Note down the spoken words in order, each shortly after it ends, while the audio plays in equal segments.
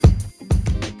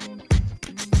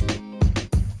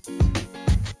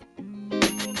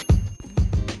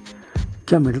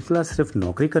क्या middle class सिर्फ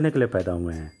नौकरी करने के लिए पैदा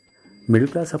हुए हैं? मिडिल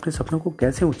क्लास अपने सपनों को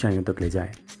कैसे ऊंचाइयों तक ले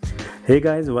जाए? Hey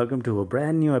guys, welcome to a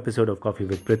brand new episode of coffee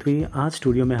with पृथ्वी। आज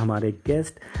स्टूडियो में हमारे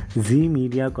गेस्ट जी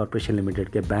मीडिया कॉर्पोरेशन लिमिटेड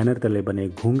के बैनर तले बने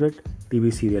घूंघट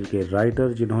टीवी सीरियल के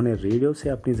राइटर, जिन्होंने रेडियो से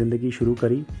अपनी ज़िंदगी शुरू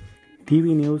करी,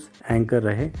 टीवी न्यूज़ एंकर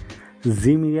रहे,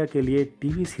 जी मीडिया के लिए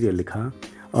टीवी सीरियल लिखा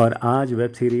और आज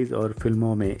वेब सीरीज़ और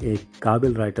फिल्मों में एक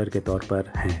काबिल राइटर के तौर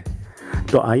पर हैं।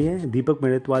 तो आइए दीपक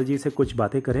मेड़तवाल जी से कुछ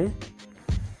बातें करें।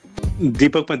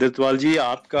 दीपक मेड़तवाल जी,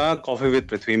 आपका कॉफी विद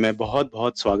पृथ्वी में बहुत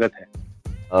बहुत स्वागत है।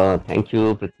 Thank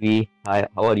you Prithvi. Hi,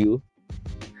 how are you?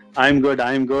 I am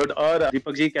good. और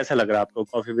दीपक जी, कैसा लग रहा है आपको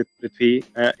कॉफी विद पृथ्वी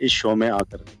इस शो में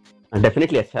आकर?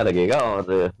 डेफिनेटली अच्छा लगेगा।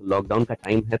 और लॉकडाउन का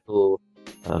टाइम है तो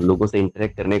लोगों से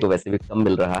इंटरेक्ट करने को वैसे भी कम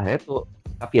मिल रहा है, तो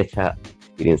काफ़ी अच्छा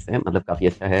एक्सपीरियंस है, मतलब काफ़ी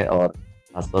अच्छा है। और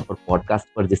खासतौर पर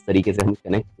पॉडकास्ट पर जिस तरीके से हम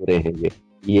कनेक्ट हो रहे हैं,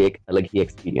 ये एक अलग ही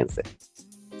एक्सपीरियंस है।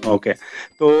 ओके,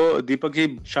 तो दीपक जी,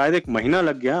 शायद एक महीना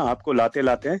लग गया आपको लाते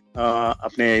लाते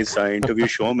अपने इस इंटरव्यू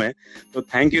शो में। तो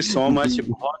थैंक यू सो मच।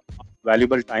 बहुत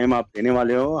वैल्यूबल टाइम आप देने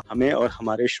वाले हो हमें और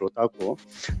हमारे श्रोता को।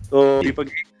 तो Deepak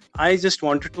ji, I just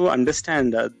wanted to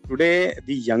understand today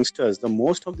the youngsters, the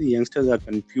most of the youngsters are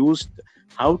confused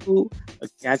how to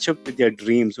catch up with their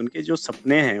dreams. उनके जो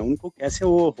सपने हैं उनको कैसे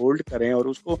वो होल्ड करें और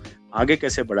उसको आगे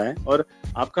कैसे बढ़ाएं। और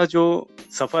आपका जो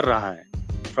सफर रहा है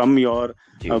from your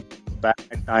back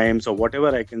times or whatever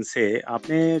I can say,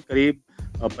 आपने करीब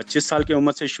 25 साल की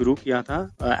उम्र से शुरू किया था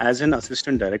as an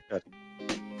assistant director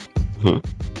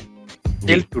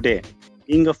till today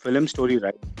being a film story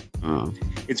writer.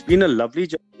 It's been a lovely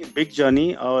journey, big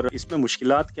journey. और इसमें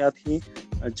मुश्किलात क्या थी?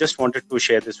 Just wanted to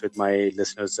share this with my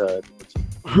listeners.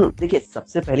 देखिए,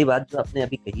 सबसे पहली बात जो आपने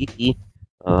अभी कही कि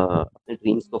अपने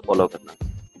ड्रीम्स को फॉलो करना,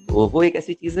 तो वो एक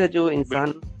ऐसी चीज़ है जो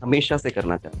इंसान हमेशा से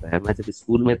करना चाहता है। मैं जब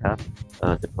स्कूल में था,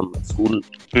 जब हम स्कूल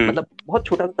मतलब बहुत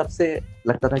छोटा था, तब से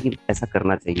लगता था कि ऐसा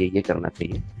करना चाहिए, ये करना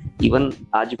चाहिए। इवन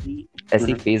आज भी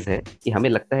ऐसी फेज है कि हमें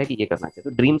लगता है कि ये करना चाहिए।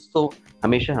 तो ड्रीम्स तो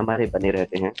हमेशा हमारे बने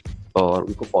रहते हैं और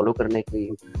उनको फॉलो करने के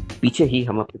पीछे ही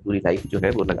हम अपनी पूरी लाइफ जो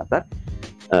है वो लगातार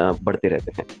बढ़ते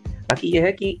रहते हैं। बाकी ये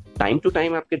है कि टाइम टू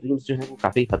टाइम आपके ड्रीम्स जो हैं वो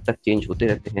काफ़ी हद तक चेंज होते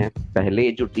रहते हैं। पहले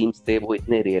जो ड्रीम्स थे वो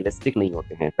इतने रियलिस्टिक नहीं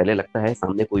होते हैं। पहले लगता है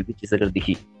सामने कोई भी चीज़ अगर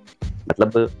दिखी,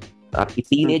 मतलब आपकी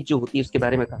टीनेज जो होती है उसके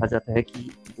बारे में कहा जाता है कि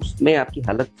उसमें आपकी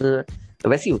हालत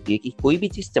वैसी होती है कि कोई भी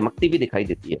चीज़ चमकती भी दिखाई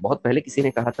देती है। बहुत पहले किसी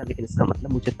ने कहा था, लेकिन इसका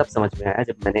मतलब मुझे तब समझ में आया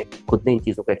जब मैंने खुद ने इन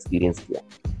चीज़ों का एक्सपीरियंस किया।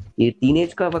 ये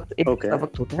टीनेज का वक्त एक ऐसा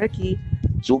वक्त होता है कि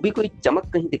जो भी कोई चमक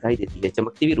कहीं दिखाई देती है,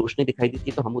 चमकती हुई रोशनी दिखाई देती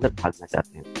है, तो हम उधर भागना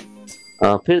चाहते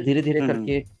हैं। फिर धीरे धीरे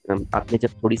करके आपने जब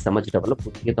थोड़ी समझ डेवलप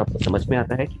होती है तो आपको समझ में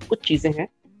आता है कि कुछ चीज़ें हैं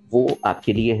वो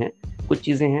आपके लिए हैं, कुछ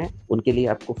चीज़ें हैं उनके लिए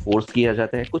आपको फोर्स किया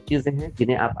जाता है, कुछ चीज़ें हैं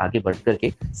जिन्हें आप आगे बढ़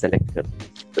करके सेलेक्ट करते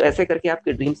हैं। तो ऐसे करके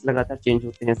आपके ड्रीम्स लगातार चेंज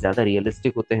होते हैं, ज़्यादा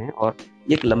रियलिस्टिक होते हैं और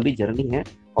ये एक लंबी जर्नी है।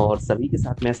 और सभी के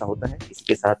साथ में ऐसा होता है, किसी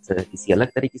के साथ किसी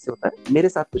अलग तरीके से होता है। मेरे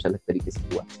साथ कुछ अलग तरीके से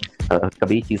हुआ।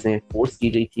 कभी चीज़ें फोर्स की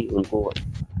गई थी, उनको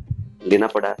लेना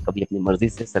पड़ा, कभी अपनी मर्जी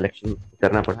से सिलेक्शन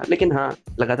करना पड़ा। लेकिन हाँ,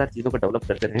 लगातार चीज़ों को डेवलप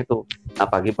करते रहें तो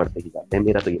आप आगे बढ़ते ही जाते हैं।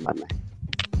 मेरा तो ये मानना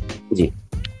है जी।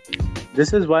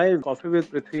 This is why Coffee with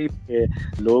Prithvi के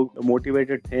लोग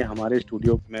मोटिवेटेड थे हमारे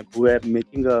स्टूडियो में, who are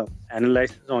making a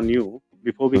analysis on you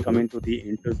before we come into the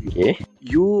interview. Okay.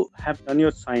 You have done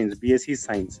your science, BSc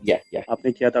science. Yeah.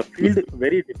 आपने किया था, फील्ड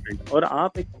वेरी डिफरेंट, और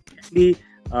आप एक completely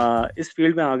इस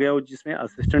फील्ड में आ गए हो जिसमें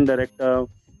असिस्टेंट डायरेक्टर,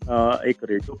 एक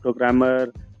radio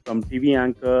programmer, from TV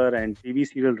anchor and TV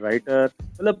serial writer,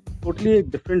 मतलब टोटली एक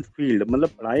डिफरेंट फील्ड। मतलब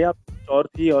पढ़ाई आप कुछ और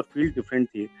थी और फील्ड डिफरेंट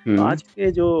थी। तो आज के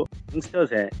जो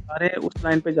यंगस्टर्स हैं सारे उस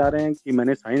लाइन पे जा रहे हैं कि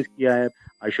मैंने साइंस किया है,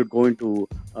 I should go into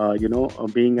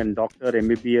being an doctor,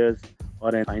 MBBS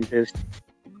और an scientist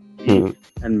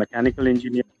and mechanical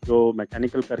engineer. जो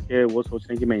मैकेनिकल करके वो सोच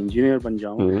रहे हैं कि मैं इंजीनियर बन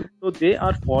जाऊं, तो they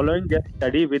are following their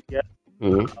study with their,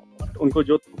 उनको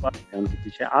जो थोपा है उनके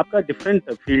पीछे। आपका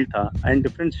डिफरेंट फील्ड था एंड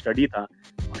डिफरेंट स्टडी था।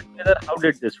 How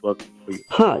did this work for you?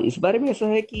 हाँ, इस बारे में ऐसा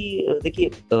है कि देखिए,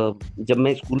 जब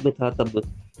मैं स्कूल में था तब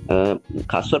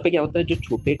खासतौर पे क्या होता है, जो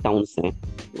छोटे टाउन्स हैं,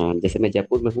 जैसे मैं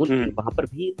जयपुर में हूँ, वहाँ पर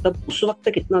भी तब उस वक्त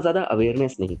तक इतना ज़्यादा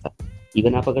अवेयरनेस नहीं था।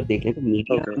 इवन आप अगर देख लें तो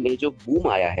मीडिया में जो बूम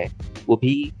आया है वो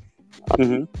भी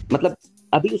मतलब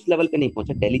अभी उस लेवल पे नहीं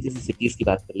पहुंचा। दिल्ली जैसी सिटीज की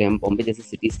बात कर ले, हम बॉम्बे जैसी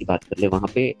सिटीज की बात कर ले, वहाँ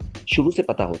पे शुरू से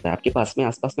पता होता है, आपके पास में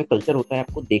आसपास में कल्चर होता है,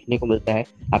 आपको देखने को मिलता है,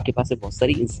 आपके पास में बहुत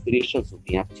सारी इंस्पिरेशंस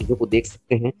होती हैं, आप चीज़ों को देख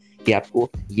सकते हैं कि आपको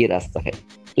ये रास्ता है।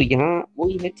 तो यहाँ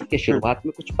वही है, ठीक है, शुरुआत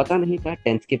में कुछ पता नहीं था।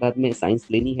 10th के बाद में साइंस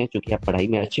लेनी है, क्योंकि आप पढ़ाई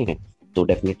में अच्छे हैं, तो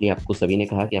डेफिनेटली आपको सभी ने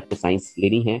कहा कि आपको साइंस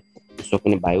लेनी है। उस वक्त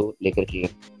मैंने बायो लेकर के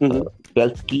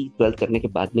 12th करने के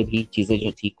बाद में भी चीज़ें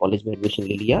जो थी, कॉलेज में एडमिशन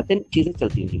ले लिया, देन चीज़ें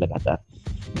चलती रही लगातार।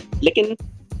 लेकिन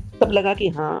तब लगा कि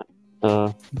हाँ,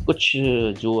 कुछ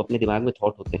जो अपने दिमाग में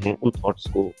थॉट होते हैं उन थॉट्स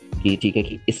को कि ठीक है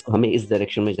कि इसको हमें इस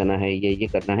डायरेक्शन में जाना है, ये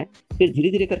करना है। फिर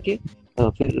धीरे धीरे करके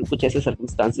फिर कुछ ऐसे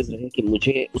सर्कमस्टांसेस रहे कि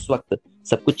मुझे उस वक्त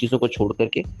सब कुछ चीज़ों को छोड़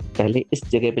करके पहले इस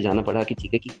जगह पे जाना पड़ा कि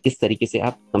ठीक है कि किस तरीके से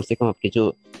आप कम से कम आपके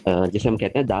जो जैसे हम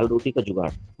कहते हैं दाल रोटी का जुगाड़,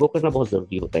 वो करना बहुत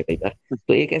ज़रूरी होता है कई बार।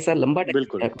 तो एक ऐसा लंबा टाइम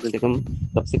बिल्कुल था, बिल्कुल।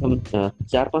 कम से कम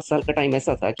 4-5 साल का टाइम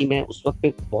ऐसा था कि मैं उस वक्त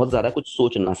पे बहुत ज़्यादा कुछ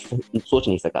सोच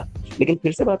नहीं सका। लेकिन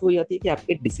फिर से बात वही आती है कि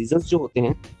आपके डिसीजंस जो होते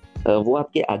हैं वो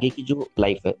आपके आगे की जो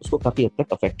लाइफ है उसको काफ़ी हद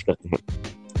तक अफेक्ट करते हैं।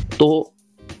 तो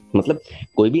मतलब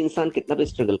कोई भी इंसान कितना भी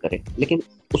स्ट्रगल करे, लेकिन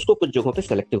उसको कुछ जगहों पे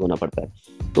सेलेक्टिव होना पड़ता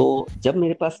है। तो जब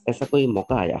मेरे पास ऐसा कोई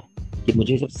मौका आया कि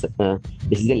मुझे जब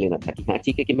डिसीजन लेना था कि हाँ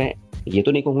ठीक है कि मैं ये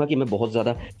तो नहीं कहूँगा कि मैं बहुत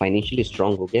ज़्यादा फाइनेंशियली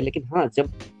स्ट्रांग हो गया, लेकिन हाँ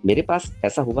जब मेरे पास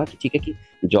ऐसा हुआ कि ठीक है कि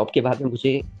जॉब के बाद में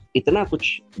मुझे इतना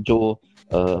कुछ जो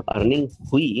अर्निंग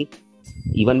हुई,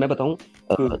 इवन मैं बताऊं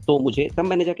हम्म। तो मुझे तब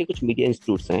मैंने जाके कुछ मीडिया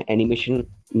इंस्टीट्यूट्स हैं एनिमेशन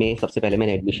में, सबसे पहले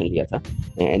मैंने एडमिशन लिया था।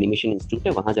 एनिमेशन इंस्टीट्यूट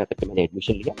है, वहां जाकर के मैंने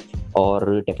एडमिशन लिया। और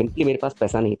डेफिनेटली मेरे पास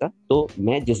पैसा नहीं था, तो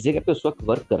मैं जिस जगह पे उस वक्त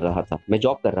वर्क कर रहा था, मैं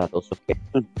जॉब कर रहा था उस वक्त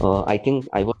हम्म। पे, आई थिंक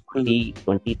आई वॉज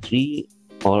हम्म।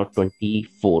 23 और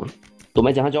 24। तो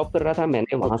मैं जहाँ जॉब कर रहा था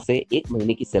मैंने वहां ओके। से 1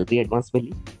 महीने की सैलरी एडवांस में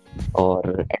ली। और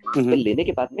एडवांस में हम्म। लेने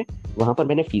के बाद में वहां पर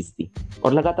मैंने फीस दी।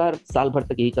 और लगातार साल भर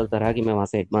तक यही चलता रहा कि मैं वहां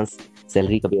से एडवांस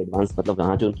सैलरी, कभी एडवांस मतलब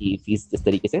वहाँ जो उनकी फीस जिस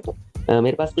तरीके से, तो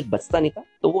मेरे पास कुछ बचता नहीं था,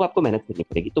 तो वो आपको मेहनत करनी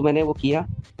पड़ेगी। तो मैंने वो किया,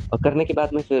 और करने के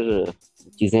बाद में फिर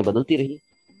चीज़ें बदलती रही।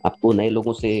 आपको नए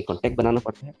लोगों से कांटेक्ट बनाना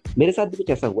पड़ता है। मेरे साथ भी कुछ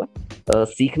ऐसा हुआ।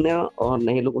 सीखना और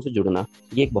नए लोगों से जुड़ना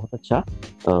ये एक बहुत अच्छा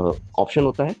ऑप्शन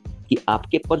होता है कि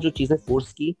आपके पर जो चीज़ें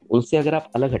फोर्स की उनसे अगर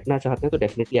आप अलग हटना चाहते हैं तो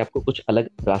डेफिनेटली आपको कुछ अलग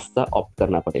रास्ता ऑप्ट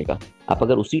करना पड़ेगा। आप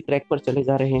अगर उसी ट्रैक पर चले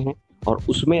जा रहे हैं और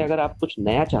उसमें अगर आप कुछ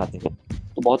नया चाहते हैं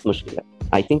तो बहुत मुश्किल है।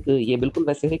 आई थिंक ये बिल्कुल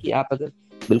वैसे है कि आप अगर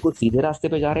बिल्कुल सीधे रास्ते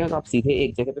पे जा रहे हैं तो आप सीधे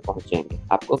एक जगह पे पहुंच जाएंगे।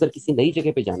 आपको अगर किसी नई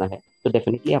जगह पे जाना है तो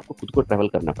डेफिनेटली आपको खुद को ट्रैवल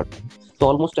करना पड़ता है। तो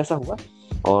ऑलमोस्ट ऐसा हुआ।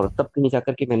 और तब कहीं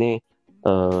जाकर के मैंने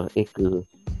एक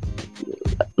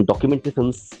डॉक्यूमेंट्री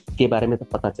फिल्म्स के बारे में तब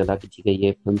पता चला कि ठीक है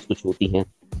ये फिल्म्स कुछ होती हैं।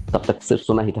 तब तक सिर्फ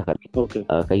सुना ही था करके। ओके।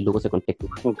 कई लोगों से कांटेक्ट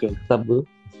हुआ। ओके। तब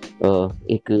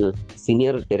एक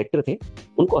सीनियर डायरेक्टर थे,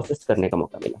 उनको असिस्ट करने का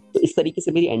मौका मिला। तो इस तरीके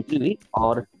से मेरी एंट्री हुई।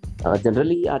 और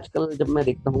जनरली आजकल जब मैं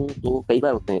देखता हूँ तो कई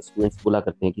बार होते हैं स्टूडेंट्स बोला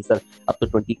करते हैं कि सर अब तो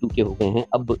 22 के हो गए हैं,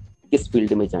 अब किस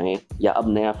फील्ड में जाएं या अब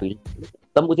नया फील्ड।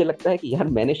 तब मुझे लगता है कि यार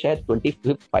मैंने शायद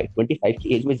 25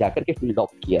 की एज में जाकर के फील्ड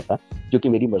ऑप्ट किया था, जो कि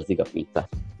मेरी मर्जी का फील्ड था।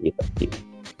 ये सब चीज।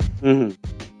 हम्म।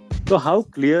 तो how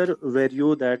clear were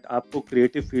you that आपको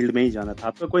क्रिएटिव फील्ड में ही जाना था?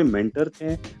 आपका कोई मेंटर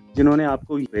थे जिन्होंने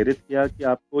आपको प्रेरित किया कि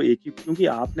आपको एक ही, क्योंकि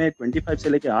आपने 25 से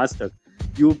लेके आज तक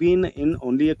you been in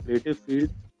only a creative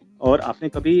field, और आपने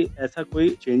कभी ऐसा कोई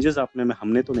चेंजेस आपने में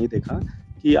हमने तो नहीं देखा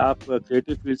कि आप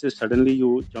क्रिएटिव फील्ड से suddenly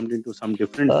you jumped into some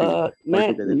different field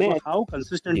altogether. मैं तो हाउ जी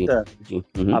कंसिस्टेंट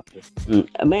जी आप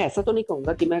थे? मैं ऐसा तो नहीं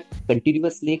कहूंगा कि मैं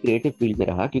कंटिन्यूअसली क्रिएटिव फील्ड में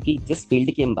रहा, क्योंकि जिस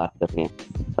फील्ड की हम बात कर रहे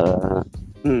हैं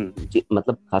हम्म।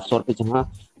 मतलब खासतौर पे जहाँ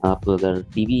आप अगर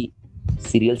टीवी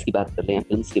सीरियल्स की बात कर लें या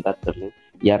फिल्म्स की बात कर लें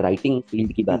या राइटिंग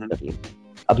फील्ड की बात हम्म। कर लें,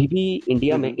 अभी भी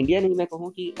इंडिया में, हम्म। इंडिया नहीं मैं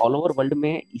कहूँ कि ऑल ओवर वर्ल्ड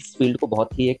में इस फील्ड को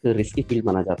बहुत ही एक रिस्की फील्ड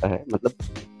माना जाता है।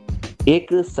 मतलब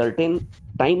एक सर्टेन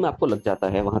टाइम आपको लग जाता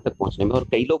है वहां तक पहुंचने में, और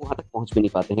कई लोग वहां तक पहुंच भी नहीं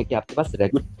पाते हैं कि आपके पास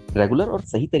रेगुलर और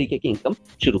सही तरीके की इनकम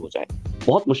शुरू हो जाए।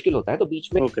 बहुत मुश्किल होता है। तो बीच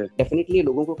में ओके। डेफिनेटली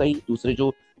लोगों को कई दूसरे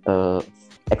जो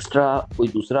एक्स्ट्रा कोई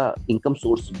दूसरा इनकम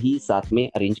सोर्स भी साथ में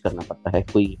अरेंज करना पड़ता है।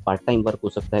 कोई पार्ट टाइम वर्क हो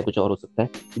सकता है, कुछ और हो सकता है।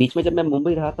 बीच में जब मैं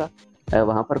मुंबई रहा था,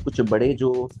 वहां पर कुछ बड़े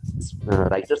जो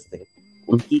राइटर्स थे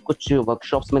उनकी कुछ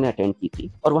वर्कशॉप्स मैंने अटेंड की थी।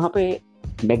 और वहां पे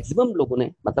मैक्सिमम लोगों ने,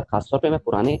 मतलब खासतौर पे मैं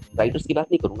पुराने राइटर्स की बात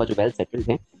नहीं करूंगा जो वेल सेटल्ड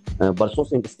हैं, बरसों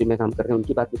से इंडस्ट्री में काम कर रहे हैं,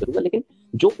 उनकी बात नहीं करूंगा, लेकिन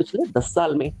जो पिछले 10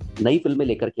 साल में नई फिल्में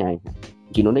लेकर के आए हैं,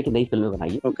 जिन्होंने की नई फिल्में बनाई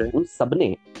है, ओके। उन सब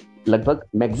ने लगभग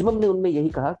मैक्सिमम ने उनमें यही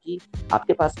कहा कि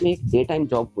आपके पास में एक डे टाइम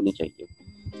जॉब होनी चाहिए,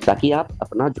 ताकि आप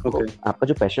अपना जो ओके। आपका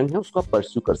जो पैशन है उसको आप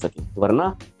परस्यू कर सकें।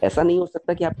 वरना ऐसा नहीं हो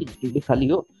सकता कि आपकी जिंदगी खाली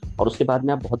हो और उसके बाद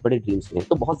में आप बहुत बड़े ड्रीम्स लें,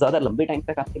 तो बहुत ज्यादा लंबे टाइम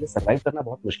तक आपके लिए सर्वाइव करना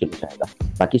बहुत मुश्किल हो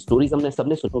जाएगा। बाकी स्टोरीज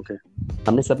ओके।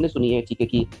 हमने सबने सुनी है, ठीक है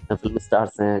कि फिल्म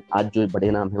स्टार्स हैं आज जो बड़े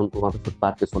नाम हैं उनको वहाँ पे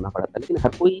फुटपाथ पे सोना पड़ा था, लेकिन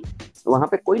हर कोई वहाँ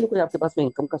पे कोई ना कोई आपके पास में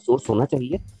इनकम का सोर्स होना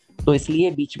चाहिए। तो इसलिए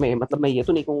बीच में, मतलब मैं ये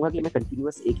तो नहीं कहूंगा कि मैं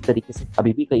कंटिन्यूअस एक ही तरीके से,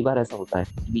 अभी भी कई बार ऐसा होता है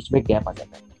कि बीच में गैप आ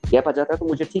जाता है। गैप आ जाता है तो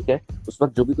मुझे ठीक है, उस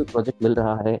वक्त जो भी कोई प्रोजेक्ट मिल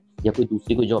रहा है या कोई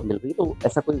दूसरी कोई जॉब मिल रही है तो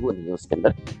ऐसा कोई वो नहीं है उसके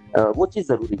अंदर। वो चीज़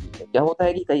ज़रूरी भी है। क्या होता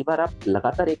है कि कई बार आप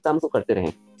लगातार एक काम को करते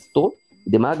रहें तो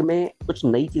दिमाग में कुछ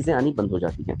नई चीज़ें आनी बंद हो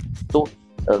जाती हैं। तो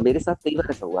मेरे साथ कई बार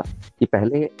ऐसा हुआ कि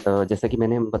पहले जैसा कि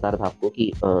मैंने बता रहा था आपको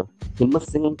कि हिम्मत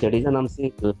सिंह जडेजा नाम से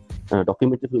एक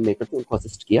डॉक्यूमेंट्री फिल्म मेकर थे, उनको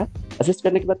असिस्ट किया। असिस्ट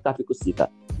करने के बाद काफ़ी कुछ सीखा।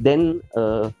 देन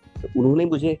उन्होंने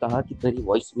मुझे कहा कि तेरी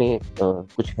वॉइस में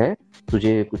कुछ है,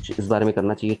 तुझे कुछ इस बारे में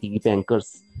करना चाहिए, टीवी पे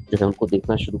एंकर्स जो है उनको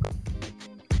देखना शुरू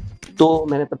कर। तो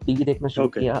मैंने तब टीवी देखना शुरू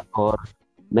ओके। किया और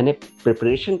मैंने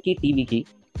प्रिपरेशन की टीवी की,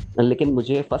 लेकिन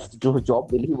मुझे फर्स्ट जो जॉब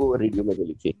मिली वो रेडियो में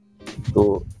मिली थी। तो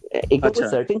एकदम कोई अच्छा,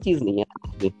 सर्टेन चीज़ नहीं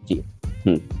है। जी।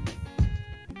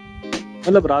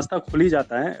 मतलब रास्ता खुल ही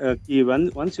जाता है कि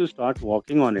once you start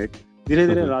walking on it, धीरे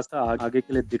धीरे हुँ, रास्ता आगे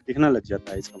के लिए दिखना लग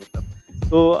जाता है, इसका मतलब।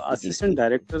 तो जी, असिस्टेंट जी।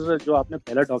 डायरेक्टर जो आपने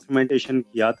पहला डॉक्यूमेंटेशन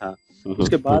किया था, हुँ,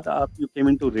 उसके हुँ। बाद आप you came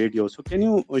into radio, so can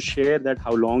you share that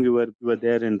how long you were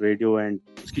there in radio and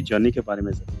उसकी जर्नी के बारे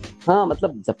में सर? हाँ,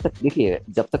 मतलब जब तक देखिए,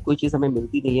 जब तक कोई चीज़ हमें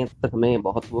मिलती नहीं है, तब तक हमें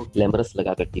बहुत वो ग्लैमरस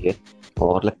लगा करती है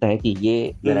और लगता है कि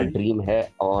ये मेरा हम्म। ड्रीम है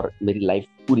और मेरी लाइफ़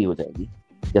पूरी हो जाएगी।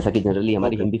 जैसा कि जनरली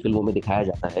हमारी ओके। हिंदी फ़िल्मों में दिखाया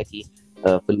जाता है कि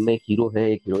फ़िल्म में एक हीरो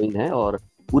है, एक हीरोइन है और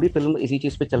पूरी फ़िल्म इसी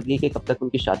चीज़ पे चल रही है कि कब तक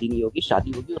उनकी शादी नहीं होगी,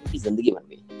 शादी होगी और उनकी ज़िंदगी बन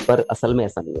गई। पर असल में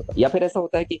ऐसा नहीं होता या फिर ऐसा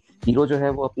होता है कि हीरो जो है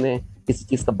वो अपने किसी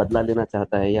चीज़ का बदला लेना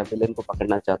चाहता है या विलेन को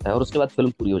पकड़ना चाहता है और उसके बाद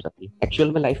फ़िल्म पूरी हो जाती है।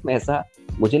 एक्चुअल में लाइफ़ में ऐसा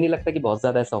मुझे नहीं लगता कि बहुत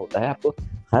ज़्यादा ऐसा होता है। आपको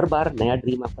हर बार नया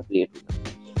ड्रीम आपका क्रिएट होता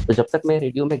है। तो जब तक मैं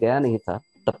रेडियो में गया नहीं था,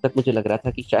 तब तक मुझे लग रहा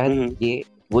था कि शायद हम्म। ये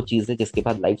वो चीज़ है जिसके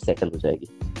बाद लाइफ़ सेटल हो जाएगी।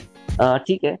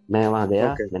 ठीक है, मैं वहाँ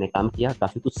गया, ओके। मैंने काम किया,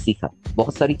 काफ़ी कुछ सीखा।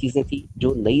 बहुत सारी चीज़ें थी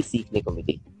जो नई सीखने को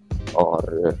मिली और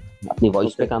अपनी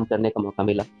वॉइस पे ओके। काम करने का मौका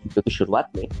मिला क्योंकि शुरुआत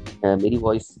में मेरी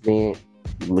वॉइस में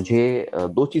मुझे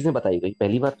 2 चीज़ें बताई गई।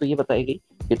 पहली बात तो ये बताई गई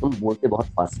कि तुम बोलते बहुत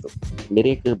फ़ास्ट हो।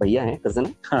 मेरे एक भैया हैं, कज़िन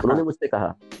हैं, हाँ हाँ। उन्होंने मुझसे कहा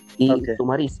कि ओके।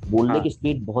 तुम्हारी बोलने हाँ। की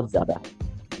स्पीड बहुत ज़्यादा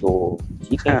है। तो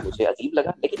ठीक है, मुझे अजीब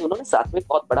लगा लेकिन उन्होंने साथ में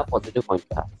बहुत बड़ा पॉज़िटिव पॉइंट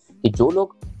कहा कि जो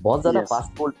लोग बहुत ज़्यादा यस।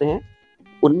 फ़ास्ट बोलते हैं,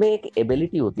 उनमें एक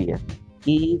एबिलिटी होती है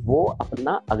कि वो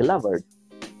अपना अगला वर्ड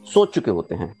सोच चुके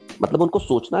होते हैं। मतलब उनको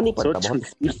सोचना नहीं पड़ता, सोच बहुत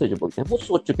स्पीड से जो बोलते हैं, वो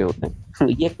सोच चुके होते हैं। तो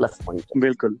ये एक प्लस पॉइंट है।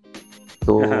 बिल्कुल।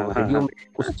 तो हाँ हाँ रेडियो हाँ। में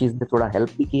उस चीज़ ने थोड़ा हेल्प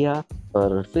भी किया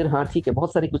और फिर हाँ, ठीक है,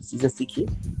 बहुत सारी कुछ चीज़ें सीखी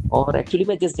और एक्चुअली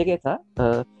मैं जिस जगह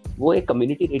था वो एक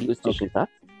कम्युनिटी रेडियो स्टेशन ओके।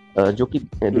 था जो कि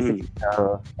हम्म।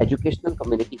 बेसिकली एजुकेशनल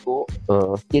कम्युनिटी को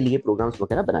के लिए प्रोग्राम्स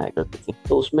वगैरह बनाया करते थे।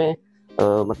 तो उसमें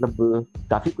मतलब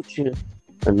काफ़ी कुछ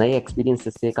नए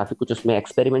एक्सपीरियंसेस थे, काफ़ी कुछ उसमें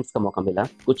एक्सपेरिमेंट्स का मौका मिला।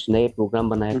 कुछ नए प्रोग्राम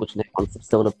बनाए, कुछ नए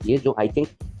कॉन्सेप्ट्स डेवलप किए जो आई थिंक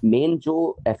मेन जो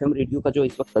एफएम रेडियो का जो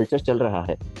इस वक़्त कल्चर चल रहा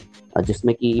है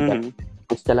जिसमें कि हम्म।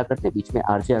 बैकग्राउंड चला करते हैं, बीच में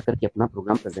आरजे आकर के अपना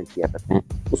प्रोग्राम प्रेज़ेंट किया करते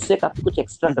हैं। उससे काफ़ी कुछ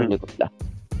एक्स्ट्रा हम्म। करने को मिला।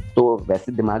 तो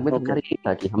वैसे दिमाग में तो ओके। हमारे यही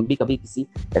था कि हम भी कभी किसी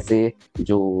ऐसे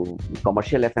जो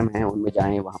कमर्शियल एफएम हैं, उनमें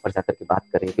जाएँ, वहाँ पर जाकर के बात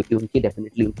करें क्योंकि उनकी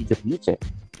डेफ़िनिटली उनकी जो रीच है,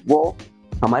 वो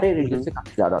हमारे रेडियो हम्म। से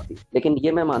काफ़ी ज़्यादा थी। लेकिन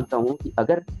ये मैं मानता हूँ कि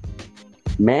अगर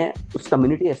मैं उस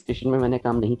कम्युनिटी स्टेशन में मैंने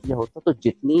काम नहीं किया होता, तो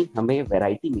जितनी हमें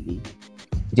वैरायटी मिली,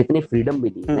 जितनी फ्रीडम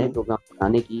मिली नए हम्म। प्रोग्राम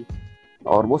बनाने की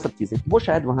और वो सब चीज़ें, वो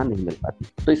शायद वहाँ नहीं मिल पाती।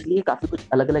 तो इसलिए काफ़ी कुछ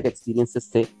अलग-अलग एक्सपीरियंसेस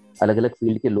थे, अलग-अलग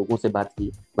फ़ील्ड के लोगों से बात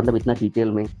की, मतलब इतना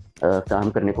डिटेल में काम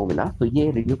करने को मिला। तो ये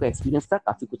रेडियो का एक्सपीरियंस था,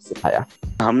 काफ़ी कुछ सिखाया।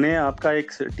 हमने आपका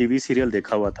एक टीवी सीरियल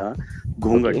देखा हुआ था, ओके।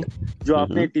 घूंघट। जो हुँ,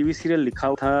 आपने हुँ। टीवी सीरियल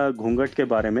लिखा था घूंघट के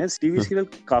बारे में, टीवी हुँ, सीरियल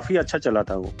काफी अच्छा चला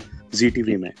था वो जी जी,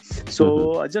 टीवी में। जी। सो हुँ,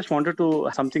 हुँ। I just wanted to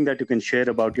something that you can share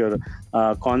about your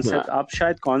हाँ। कॉन्सेप्ट। आप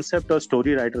शायद कॉन्सेप्ट और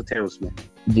स्टोरी राइटर थे उसमें।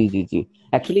 जी, जी, जी।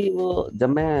 एक्चुअली वो जब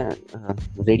मैं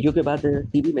रेडियो के बाद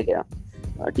टीवी में गया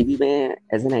टीवी में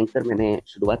एज़ एन एंकर मैंने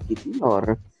शुरुआत की थी और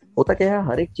होता क्या है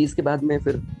हर एक चीज़ के बाद में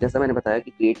फिर जैसा मैंने बताया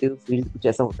कि क्रिएटिव फ़ील्ड कुछ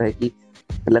ऐसा होता है कि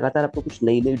लगातार आपको कुछ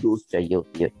नई-नई डोज़ चाहिए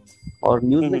होती है। और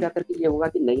न्यूज़ में हम्म। जाकर के ये होगा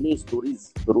कि नई-नई स्टोरीज़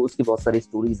रोज़ की बहुत सारी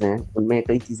स्टोरीज़ हैं, उनमें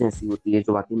कई चीज़ें ऐसी होती हैं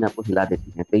जो वाक़ई में आपको हिला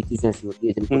देती हैं। कई चीज़ें ऐसी होती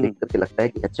हैं जिनको देख हम्म। कर के लगता है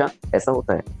कि अच्छा ऐसा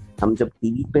होता है। हम जब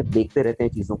टीवी पे देखते रहते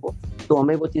हैं चीज़ों को, तो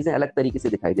हमें वो चीज़ें अलग तरीके से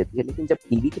दिखाई देती है। लेकिन जब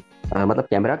टीवी के मतलब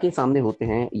कैमरा के सामने होते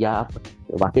हैं या आप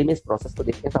वाक़ई में इस प्रोसेस को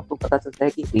देखते हैं तो आपको पता चलता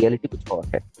है कि रियलिटी कुछ और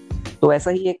है। तो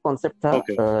ऐसा ही एक कॉन्सेप्ट था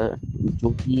ओके। जो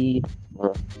कि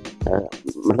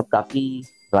मतलब काफ़ी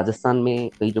राजस्थान में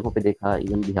कई जगहों पे देखा,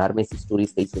 इवन बिहार में ऐसी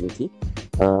स्टोरीज़ कई सुनी थी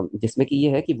जिसमें कि ये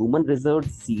है कि वुमन रिजर्व्ड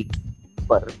सीट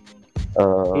पर अ,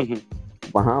 हम्म।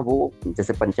 वहाँ वो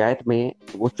जैसे पंचायत में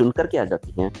वो चुन कर के आ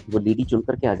जाती हैं, वो लेडी चुन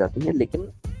कर के आ जाती हैं, लेकिन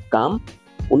काम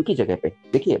उनकी जगह पे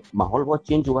देखिए माहौल बहुत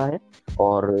चेंज हुआ है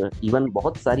और इवन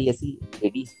बहुत सारी ऐसी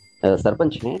लेडी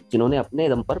सरपंच हैं जिन्होंने अपने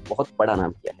दम पर बहुत बड़ा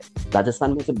नाम किया है।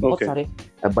 राजस्थान में ऐसे बहुत ओके। सारे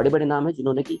बड़े-बड़े नाम हैं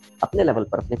जिन्होंने कि अपने लेवल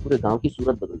पर अपने पूरे गाँव की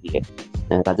सूरत बदल दी है।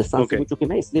 राजस्थान से ओके। हूँ चूँकि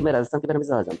मैं इसलिए मैं राजस्थान के बारे में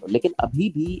ज़्यादा जानता हूँ। लेकिन अभी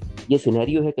भी ये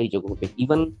सिनेरियो है कई जगहों पे।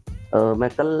 इवन मैं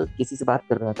कल किसी से बात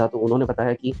कर रहा था तो उन्होंने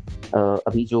बताया कि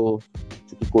अभी जो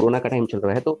चूंकि कोरोना का टाइम चल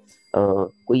रहा है, तो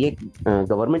कोई एक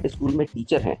गवर्नमेंट स्कूल में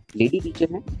टीचर है, लेडी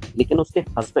टीचर है, लेकिन उसके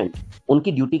हस्बैंड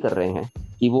उनकी ड्यूटी कर रहे हैं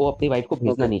कि वो अपनी वाइफ को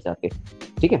भेजना ओके। नहीं चाहते।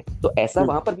 ठीक है, तो ऐसा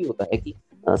वहां पर भी होता है कि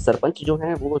सरपंच जो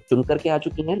है वो चुन करके आ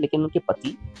चुकी हैं, लेकिन उनके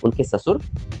पति, उनके ससुर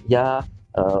या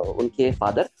उनके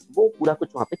फादर, वो पूरा कुछ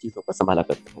वहाँ पे चीज़ों को संभाला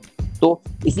करते हैं। तो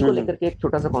इसी को लेकर के एक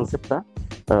छोटा सा कॉन्सेप्ट था।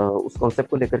 उस कॉन्सेप्ट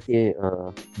को लेकर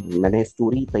के मैंने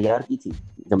स्टोरी तैयार की थी।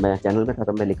 जब मैं चैनल में था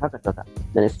तब मैं लिखा करता था,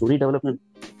 मैंने स्टोरी डेवलप की।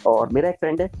 और मेरा एक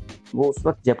फ्रेंड है, वो उस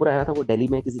वक्त जयपुर आया था, वो दिल्ली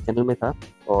में किसी चैनल में था,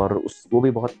 और वो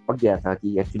भी बहुत पक गया था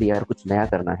कि एक्चुअली यार कुछ नया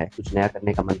करना है, कुछ नया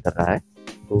करने का मन कर रहा है।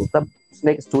 तो तब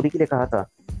उसने एक स्टोरी के लिए कहा था।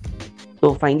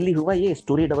 तो फाइनली हुआ, ये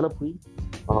स्टोरी डेवलप हुई।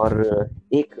 और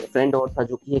एक फ्रेंड और था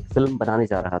जो कि एक फिल्म बनाने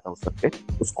जा रहा था उस वक्त पे,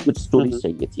 उसको कुछ स्टोरीज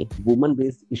चाहिए थी, वुमन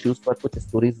बेस्ड इश्यूज पर कुछ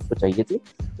स्टोरीज उसको चाहिए थी,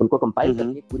 उनको कंपाइल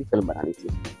करके एक पूरी फिल्म बनानी थी।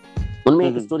 उनमें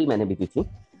एक स्टोरी मैंने भी दी थी।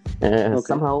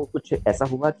 समहाउ कुछ ऐसा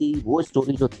हुआ कि वो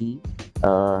स्टोरी जो थी,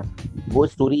 वो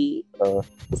स्टोरी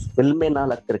उस फिल्म में ना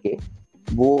लग करके,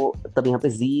 वो तब यहाँ पे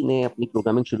जी ने अपनी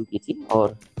प्रोग्रामिंग शुरू की थी,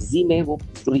 और जी में वो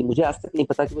स्टोरी, मुझे आज तक नहीं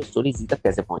पता कि वो स्टोरी जी तक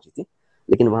कैसे पहुंची थी,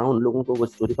 लेकिन वहाँ उन लोगों को वो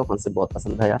स्टोरी का कॉन्सेप्ट बहुत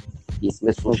पसंद आया कि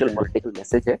इसमें सोशल पॉलिटिकल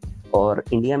मैसेज है। और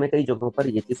इंडिया में कई जगहों पर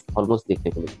ये चीज़ ऑलमोस्ट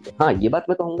देखने को मिलती है। हाँ, ये बात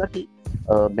मैं कहूँगा कि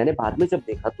मैंने बाद में जब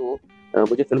देखा तो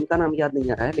मुझे फिल्म का नाम याद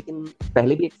नहीं आ रहा है, लेकिन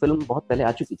पहले भी एक फिल्म बहुत पहले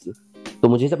आ चुकी थी। तो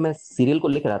मुझे, जब मैं सीरियल को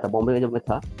लिख रहा था बॉम्बे में जब मैं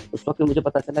था, उस वक्त मुझे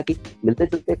पता चला कि मिलते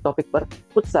जुलते एक टॉपिक पर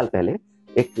कुछ साल पहले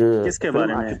एक किसके फिल्म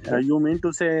बारे आ में? चुकी है। यू मीन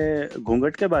टू से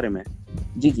घूंघट के बारे में?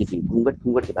 जी जी जी, घूंघट,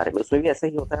 घूंघट के बारे में। उसमें भी ऐसा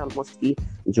ही होता है ऑलमोस्ट कि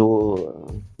जो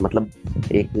मतलब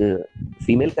एक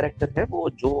फीमेल कैरेक्टर है, वो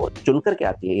जो चुन करके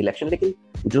आती है इलेक्शन, लेकिन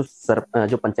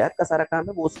जो पंचायत का सारा काम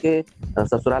है वो उसके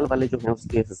ससुराल वाले जो हैं,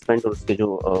 उसके हस्बैंड और उसके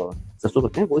जो ससुर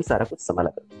होते हैं, वही सारा कुछ संभाला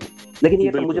करते हैं। लेकिन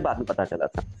ये तो मुझे बाद में पता चला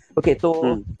था। ओके, तो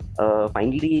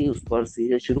फाइनली उस पर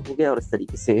सीरियल शुरू हो गया, और इस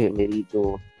तरीके से मेरी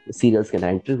जो सीरियल्स के अंदर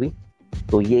एंट्री हुई।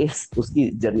 तो ये उसकी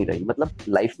जर्नी रही। मतलब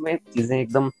लाइफ में चीजें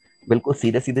एकदम बिल्कुल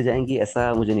सीधे सीधे जाएंगी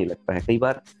ऐसा मुझे नहीं लगता है। कई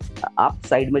बार आप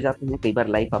साइड में जाते हैं, कई बार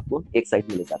लाइफ आपको एक साइड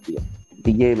में ले जाती है।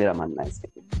 तो ये मेरा मानना है इसके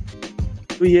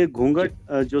लिए। तो ये घूंघट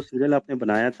जो सीरियल आपने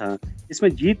बनाया था, इसमें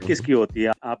जीत किसकी होती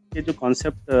है? आपके जो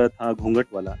कॉन्सेप्ट था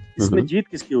घूंघट वाला, इसमें जीत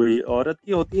किसकी हुई? औरत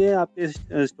की होती है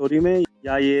आपके स्टोरी में,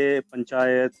 या ये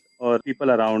पंचायत और पीपल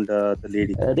अराउंड द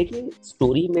लेडी? देखिए,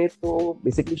 स्टोरी में तो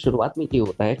बेसिकली शुरुआत में ये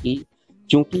होता है कि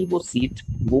क्योंकि वो सीट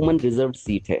वुमन रिजर्व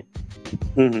सीट है,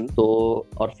 तो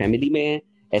और फैमिली में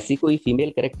ऐसी कोई फीमेल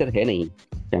कैरेक्टर है नहीं,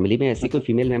 फैमिली में ऐसी कोई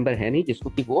फीमेल मेंबर है नहीं जिसको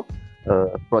कि वो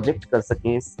प्रोजेक्ट कर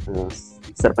सकें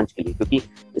सरपंच के लिए। क्योंकि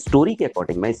स्टोरी के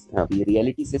अकॉर्डिंग, मैं अभी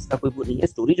रियलिटी से इसका कोई वो नहीं है,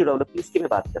 स्टोरी जो डेवलप की उसकी मैं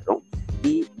बात कर रहा हूँ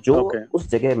कि जो उस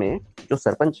जगह में जो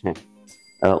सरपंच हैं,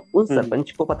 उन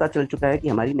सरपंच को पता चल चुका है कि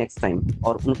हमारी नेक्स्ट टाइम,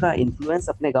 और उनका इन्फ्लुएंस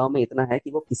अपने गांव में इतना है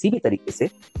कि वो किसी भी तरीके से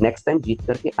नेक्स्ट टाइम जीत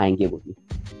करके आएंगे वो भी।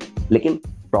 लेकिन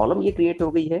प्रॉब्लम ये क्रिएट हो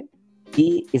गई है कि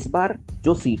इस बार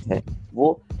जो सीट है वो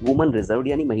वुमन रिजर्व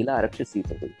यानी महिला आरक्षित सीट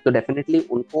हो गई। तो डेफिनेटली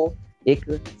उनको एक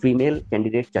फीमेल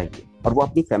कैंडिडेट चाहिए, और वो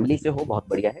अपनी फैमिली से हो, बहुत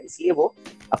बढ़िया है, इसलिए वो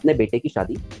अपने बेटे की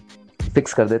शादी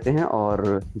फिक्स कर देते हैं।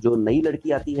 और जो नई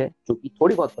लड़की आती है, जो कि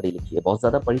थोड़ी बहुत पढ़ी लिखी है, बहुत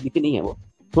ज्यादा पढ़ी लिखी नहीं है, वो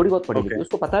थोड़ी बहुत पढ़ी लिखी है,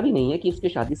 उसको पता भी नहीं है कि उसकी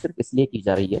शादी सिर्फ इसलिए की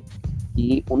जा रही है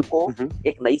कि उनको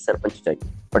एक नई सरपंच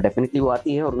चाहिए। और डेफिनेटली वो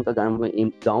आती है, और उनका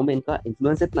गांव में इनका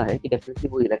इन्फ्लुएंस इतना है कि डेफिनेटली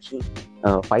वो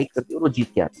इलेक्शन फाइट करती है और वो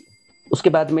जीत के आती है। उसके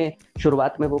बाद में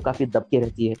शुरुआत में वो काफी दब के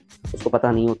रहती है, उसको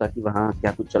पता नहीं होता कि वहाँ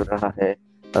क्या कुछ चल रहा है।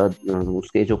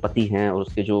 उसके जो पति हैं और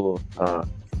उसके जो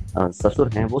ससुर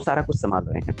हैं, वो सारा कुछ संभाल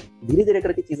रहे हैं। धीरे धीरे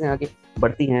करके चीजें आगे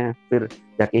बढ़ती हैं, फिर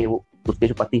जाके वो उसके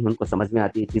जो पति हैं उनको समझ में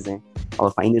आती है चीजें, और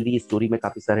फाइनली स्टोरी में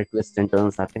काफी सारे ट्विस्ट एंड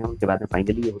टर्न्स आते हैं। उनके बाद में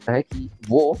फाइनली ये होता है कि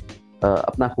वो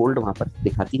अपना होल्ड वहां पर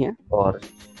दिखाती हैं, और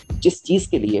जिस चीज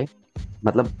के लिए,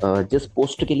 मतलब जिस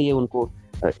पोस्ट के लिए उनको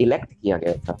इलेक्ट किया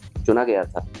गया था, चुना गया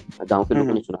था, गांव के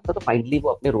लोगों ने चुना था, तो फाइनली वो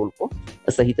अपने रोल को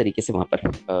सही तरीके से वहां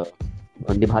पर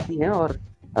निभाती हैं, और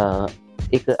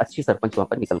एक अच्छी सरपंच वहां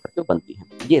पर निकल करके बनती है।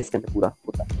 ये इसके अंदर पूरा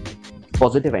होता है,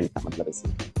 पॉजिटिव एंड था मतलब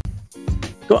इसमें।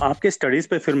 तो आपके स्टडीज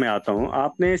पे फिर मैं आता हूँ।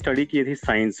 आपने स्टडी की थी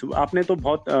साइंस, आपने तो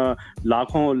बहुत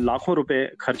लाखों रुपए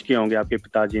खर्च किए होंगे आपके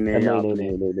पिताजी ने या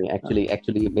आपने? नहीं,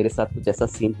 एक्चुअली मेरे साथ कुछ ऐसा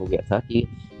सीन हो गया था कि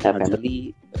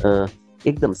फैमिली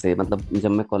एकदम से, मतलब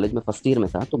जब मैं कॉलेज में फर्स्ट ईयर में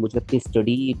था, तो मुझे अपनी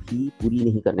स्टडी भी पूरी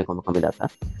नहीं करने का मौका मिला था।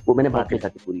 वो मैंने बाद में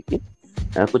जाके पूरी की।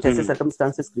 कुछ ऐसे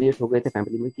सर्कमस्टांसेस क्रिएट हो गए थे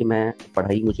फैमिली में कि मैं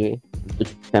पढ़ाई, मुझे कुछ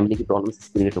फैमिली की प्रॉब्लम्स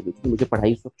क्रिएट हो गई थी, मुझे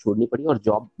पढ़ाई उस वक्त छोड़नी पड़ी और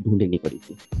जॉब ढूंढनी पड़ी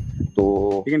थी।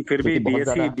 तो लेकिन फिर भी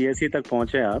बीएससी तक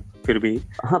पहुंचे आप फिर भी?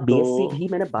 हाँ, बीएससी भी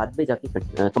मैंने बाद में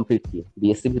जाके कंप्लीट की,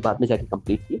 बीएससी भी बाद में जाके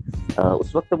कंप्लीट की।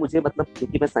 उस वक्त मुझे मतलब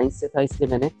क्योंकि मैं साइंस से था इसलिए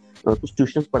मैंने कुछ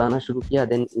ट्यूशंस पढ़ाना शुरू किया,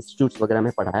 देन इंस्टीट्यूट्स वगैरह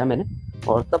में पढ़ाया मैंने।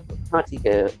 और तब हाँ ठीक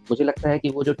है, मुझे लगता है कि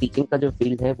वो जो टीचिंग का जो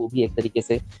फील्ड है वो भी एक तरीके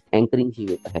से एंकरिंग ही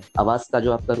होता है, आवाज़ का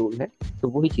जो आपका रोल है, तो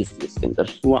वही चीज़ थी उसके अंदर।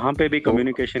 वहाँ पे भी तो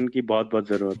कम्युनिकेशन की बहुत बहुत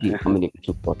ज़रूरत जी, है।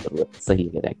 कम्युनिकेशन की बहुत ज़रूरत है, सही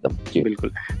है एकदम। जी।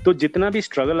 बिल्कुल। तो जितना भी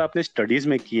स्ट्रगल आपने स्टडीज़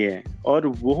में किए हैं और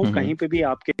वो हुँ, हुँ। कहीं पे भी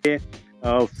आपके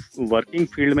वर्किंग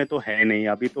फील्ड में तो है नहीं,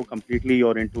 अभी तो completely you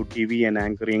are into TV and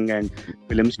anchoring and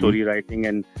film hmm, story writing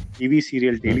and TV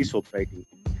serial, hmm, daily soap writing.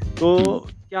 तो हुँ।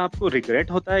 क्या आपको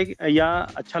रिग्रेट होता है या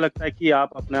अच्छा लगता है कि आप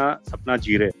अपना सपना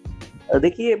जी रहे हैं?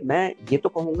 देखिए मैं ये तो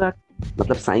कहूँगा,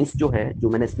 मतलब साइंस जो है, जो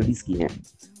मैंने स्टडीज़ की हैं,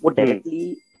 वो हुँ,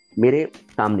 डायरेक्टली मेरे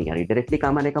काम नहीं आ रही। डायरेक्टली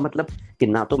काम आने का मतलब कि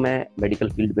ना तो मैं मेडिकल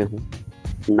फील्ड में हूँ,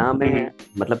 ना हुँ, मैं हुँ,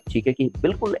 मतलब ठीक है कि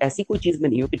बिल्कुल ऐसी कोई चीज़ में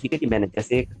नहीं हूँ कि ठीक है कि मैंने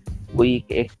जैसे कोई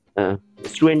एक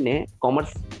स्टूडेंट ने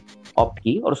कॉमर्स ऑप्ट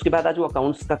की और उसके बाद आज वो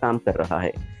अकाउंट्स का काम कर रहा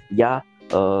है, या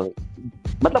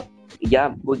मतलब या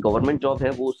कोई गवर्नमेंट जॉब है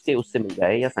वो उसके उससे मिल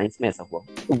जाए, या साइंस में ऐसा हुआ,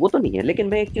 तो वो तो नहीं है। लेकिन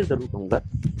मैं एक चीज़ ज़रूर कहूँगा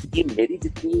कि मेरी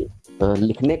जितनी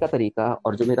लिखने का तरीका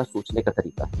और जो मेरा सोचने का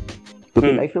तरीका है, क्योंकि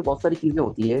हुँ, लाइफ में बहुत सारी चीज़ें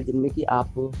होती है जिनमें कि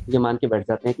आप ये मान के बैठ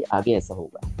जाते हैं कि आगे ऐसा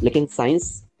होगा, लेकिन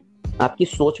साइंस आपकी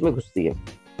सोच में घुसती है।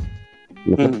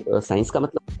 मतलब हुँ, साइंस का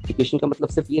मतलब एजुकेशन का मतलब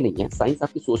सिर्फ ये नहीं है, साइंस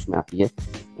आपकी सोच में आती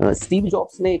है। स्टीव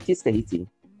जॉब्स ने एक चीज़ कही थी, हुँ,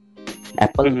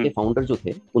 एप्पल के हुँ। फाउंडर जो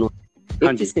थे, उन्होंने हाँ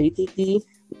एक जी। चीज़ कही थी कि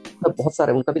बहुत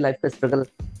सारे उनका भी लाइफ का स्ट्रगल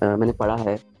मैंने पढ़ा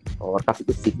है और काफ़ी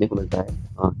कुछ सीखने को मिलता है।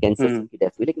 कैंसर से हुँ, उनकी डेथ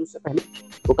हुई, लेकिन उससे पहले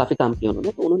वो काफ़ी काम किया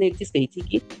उन्होंने। तो उन्होंने एक चीज़ कही थी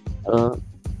कि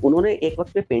उन्होंने एक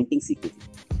वक़्त पे पेंटिंग सीखी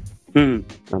थी। हुँ,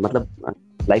 मतलब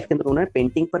लाइफ के अंदर उन्होंने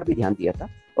पेंटिंग पर भी ध्यान दिया था,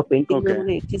 और पेंटिंग में ओके।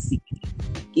 उन्होंने एक चीज़ सीखी थी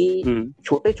कि हुँ,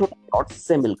 छोटे-छोटे डॉट्स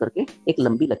से मिलकर के एक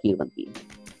लंबी लकीर बनती है।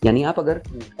 यानी आप अगर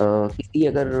हुँ, किसी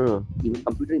अगर इवन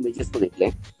कंप्यूटर इमेजेस को देख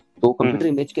लें, तो कंप्यूटर हुँ,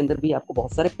 इमेज के अंदर भी आपको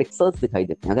बहुत सारे पिक्सेल्स दिखाई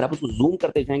देते हैं। अगर आप उसको ज़ूम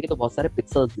करते जाएँगे तो बहुत सारे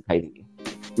पिक्सेल्स दिखाई देंगे।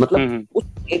 मतलब हुँ, हुँ, उस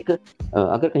एक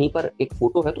अगर कहीं पर एक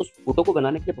फ़ोटो है तो उस फ़ोटो को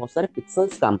बनाने के लिए बहुत सारे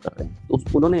पिक्सेल्स काम कर रहे हैं। तो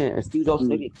उन्होंने स्टीव जॉब्स ने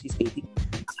हुँ, भी एक चीज़ कही थी,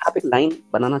 अगर आप एक लाइन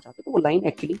बनाना चाहते हो तो वो लाइन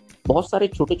एक्चुअली बहुत सारे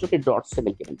छोटे-छोटे डॉट्स से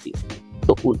मिलके बनती है।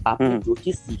 तो आपने हुँ, जो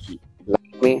चीज़ सीखी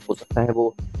लाइफ में, हो सकता है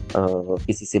वो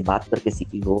किसी से बात करके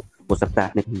सीखी हो सकता है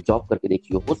आपने कहीं जॉब करके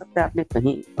देखी हो सकता है आपने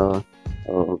कहीं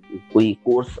कोई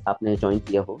कोर्स आपने जॉइन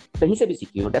किया हो, कहीं से भी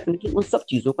सीखी हो, डेफ़िनिटली उन सब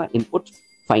चीज़ों का इनपुट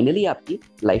फाइनली आपकी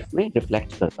लाइफ में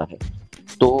रिफ्लेक्ट करता है।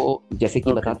 तो जैसे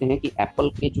कि ओके। बताते हैं कि एप्पल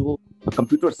के जो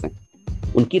कंप्यूटर्स हैं,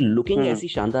 उनकी लुकिंग हुँ, ऐसी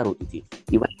शानदार होती थी।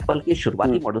 इवन एप्पल के हुँ,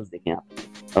 शुरुआती मॉडल्स देखें आप,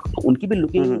 तो उनकी भी हुँ,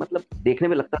 लुकिंग हुँ, मतलब देखने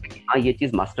में लगता था कि हाँ, ये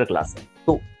चीज़ मास्टर क्लास है।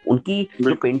 तो उनकी जो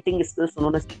बिल्कुल। पेंटिंग स्किल्स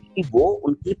उन्होंने सीखी थी, वो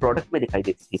उनकी प्रोडक्ट में दिखाई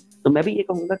देती थी। तो मैं भी ये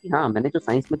कहूँगा कि हाँ, मैंने जो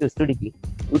साइंस में जो स्टडी की,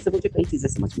 उनसे मुझे कई चीज़ें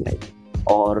समझ में आई।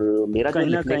 और मेरा जो कहीं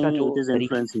न लिखने का कहीं जो इट इज़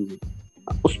तरीका, इन्फ्लुएंसिंग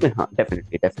यू। उसमें हाँ,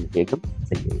 डेफ़िनिटली, डेफ़िनिटली एकदम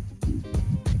सही है ये।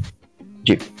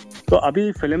 जी। तो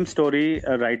अभी फ़िल्म स्टोरी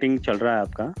राइटिंग चल रहा है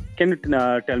आपका। Can you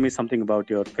tell me something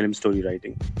about your film story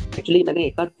writing? Actually मैंने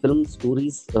एक आध फ़िल्म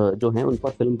स्टोरीज़ जो हैं उन पर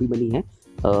फ़िल्म भी बनी है।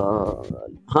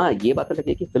 हाँ, ये बात अलग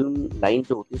है कि फ़िल्म लाइन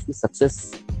जो होती है उसकी सक्सेस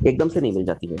एकदम से नहीं मिल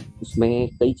जाती है। उसमें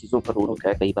कई चीज़ों का रोल होता ओके।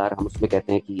 है। कई बार हम उसमें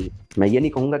कहते हैं कि मैं ये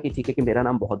नहीं कहूँगा कि ठीक है कि मेरा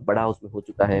नाम बहुत बड़ा उसमें हो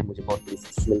चुका है, मुझे बहुत बड़ी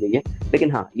सक्सेस मिल गई है।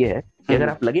 लेकिन हाँ, ये है कि हुँ, अगर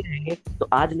हुँ। आप लगे रहेंगे तो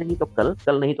आज नहीं तो कल,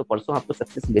 कल नहीं तो परसों आपको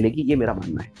सक्सेस मिलेगी, ये मेरा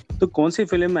मानना है। तो कौन-सी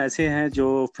फ़िल्म ऐसे हैं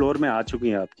जो फ्लोर में आ चुकी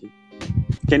हैं आपकी?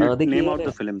 कैन यू नेम आउट देखिए,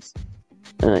 द फ़िल्म्स?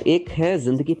 एक है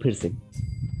ज़िंदगी फिर से।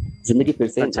 ज़िंदगी फिर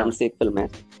से अच्छा। नाम से एक फ़िल्म है।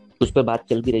 उस पे बात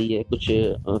चल भी रही है, कुछ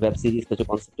वेब सीरीज़ का जो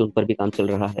कॉन्सेप्ट है उन पर भी काम चल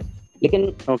रहा है। लेकिन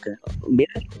ओके।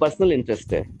 मेरा जो पर्सनल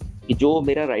इंटरेस्ट है कि जो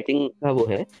मेरा राइटिंग का वो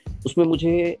है, उसमें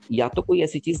मुझे या तो कोई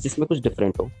ऐसी चीज़ जिसमें कुछ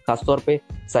डिफरेंट हो, ख़ास तौर पे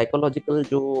साइकोलॉजिकल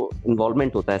जो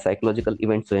इन्वॉल्वमेंट होता है, साइकोलॉजिकल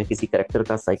इवेंट्स जो हैं, किसी कैरेक्टर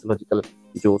का साइकोलॉजिकल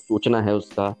जो सोचना है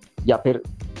उसका, या फिर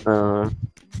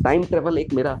टाइम ट्रैवल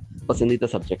एक मेरा पसंदीदा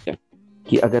सब्जेक्ट है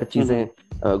कि अगर हुँ, हुँ। चीज़ें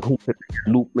घूम फिर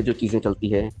लूप में जो चीज़ें चलती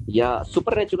है, या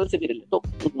सुपरनैचुरल से भी रिलेटेड,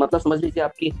 तो मतलब समझ लीजिए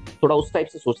आपकी थोड़ा उस टाइप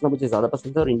से सोचना मुझे ज़्यादा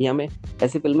पसंद है। और इंडिया में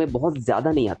ऐसी फ़िल्में बहुत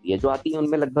ज़्यादा नहीं आती है, जो आती हैं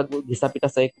उनमें लगभग वो घिसा-पिटा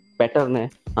सा एक पैटर्न है।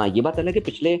 हाँ, ये बात अलग है कि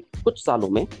पिछले कुछ सालों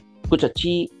में कुछ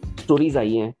अच्छी स्टोरीज़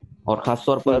आई हैं, और ख़ास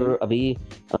तौर हुँ, पर हुँ। अभी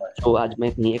जो आज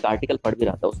मैं कहीं एक आर्टिकल पढ़ भी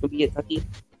रहा था, उसमें भी ये था कि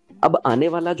अब आने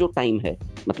वाला जो टाइम है,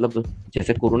 मतलब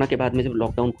जैसे कोरोना के बाद में जब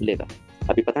लॉकडाउन खुलेगा,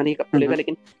 अभी पता नहीं कब हुँ, खुलेगा, हुँ।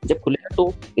 लेकिन जब खुलेगा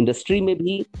तो इंडस्ट्री में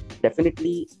भी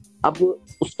डेफ़िनिटली अब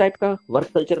उस टाइप का वर्क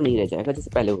कल्चर नहीं रह जाएगा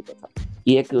जैसे पहले होता था,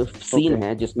 कि एक सीन ओके।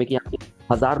 है जिसमें कि आपके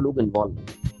 1000 लोग इन्वॉल्व हैं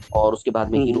और उसके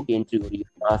बाद में हुँ, हीरो हुँ। की एंट्री हो रही है,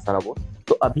 बड़ा सारा वो।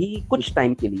 तो अभी कुछ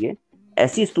टाइम के लिए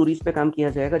ऐसी स्टोरीज़ पे काम किया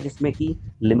जाएगा जिसमें कि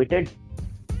लिमिटेड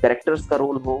कैरेक्टर्स का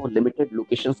रोल हो, लिमिटेड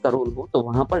लोकेशंस का रोल हो, तो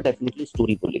वहाँ पर डेफिनेटली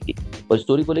स्टोरी बोलेगी। और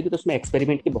स्टोरी बोलेगी तो उसमें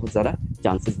एक्सपेरिमेंट के बहुत ज़्यादा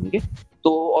चांसेस होंगे।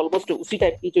 तो ऑलमोस्ट उसी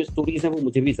टाइप की जो स्टोरीज हैं वो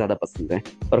मुझे भी ज़्यादा पसंद है।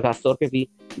 और खासतौर पे भी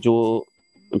जो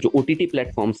जो OTT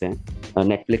प्लेटफॉर्म्स हैं,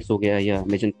 नेटफ्लिक्स हो गया या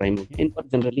अमेजन प्राइम हो गया, इन पर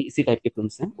जनरली इसी टाइप की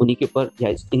फिल्म्स हैं, उन्हीं के ऊपर या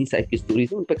इन्हीं टाइप की स्टोरीज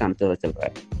हैं, उन पर काम ज़्यादा चल रहा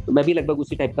है। तो मैं भी लगभग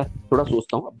उसी टाइप का थोड़ा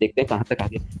सोचता हूँ। अब देखते हैं कहाँ तक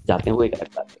आगे जाते हैं, वो एक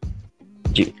अलग बात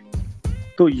है जी।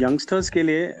 तो यंगस्टर्स के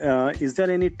लिए is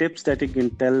there any tips that you can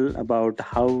tell about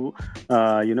how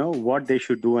what they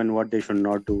should do and what they should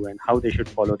not do and how they should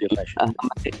follow their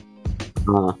passion?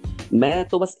 हाँ, मैं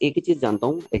तो बस एक ही चीज जानता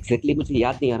हूँ, एग्जैक्टली मुझे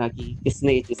याद नहीं आ रहा कि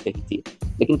किसने ये चीज कही थी,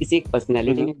 लेकिन किसी एक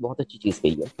पर्सनैलिटी ने बहुत अच्छी चीज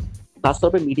कही है।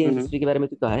 खासतौर पे मीडिया इंडस्ट्री के बारे में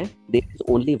तो कहा है, there is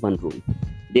only one rule,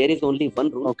 there is only one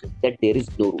rule, that there is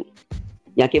no rule.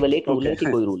 यहाँ केवल एक रूल है कि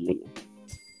कोई रूल नहीं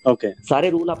है। ओके, सारे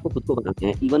रूल आपको खुद को बनाते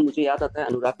हैं। इवन मुझे याद आता है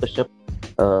अनुराग कश्यप,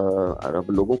 अब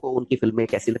लोगों को उनकी फिल्में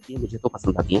कैसी लगती है, मुझे तो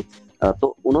पसंद आती हैं।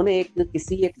 तो उन्होंने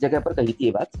किसी एक जगह पर कही थी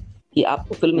ये बात कि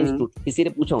आपको फिल्म इंस्टीट्यूट, किसी ने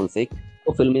पूछा उनसे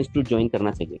तो फिल्म इंस्टीट्यूट ज्वाइन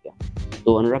करना चाहिए क्या?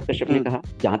 तो अनुराग कश्यप ने कहा,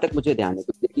 जहां तक मुझे ध्यान है,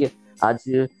 क्योंकि देखिए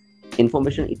आज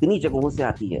इन्फॉर्मेशन इतनी जगहों से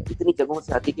आती है, इतनी जगहों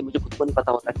से आती है कि मुझे खुद को नहीं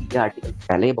पता होता कि यह आर्टिकल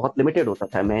पहले बहुत लिमिटेड होता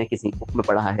था, मैं किसी बुक में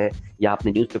पढ़ा है या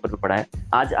आपने न्यूज़पेपर में पढ़ा है।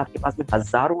 आज आपके पास में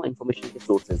हजारों इन्फॉर्मेशन के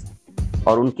सोर्सेज हैं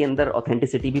और उनके अंदर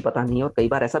ऑथेंटिसिटी भी पता नहीं है। और कई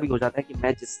बार ऐसा भी हो जाता है कि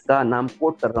मैं जिसका नाम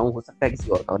कोट कर रहा हूँ हो सकता है किसी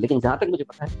और का हो, लेकिन जहां तक मुझे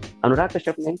पता है अनुराग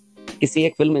कश्यप ने किसी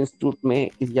एक फिल्म इंस्टीट्यूट में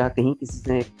या कहीं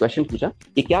किसी ने क्वेश्चन पूछा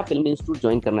कि क्या फिल्म इंस्टीट्यूट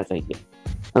ज्वाइन करना चाहिए।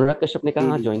 अनुराग कश्यप ने कहा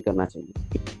हाँ ज्वाइन करना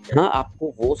चाहिए। हाँ,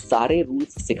 आपको वो सारे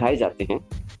रूल्स सिखाए जाते हैं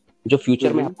जो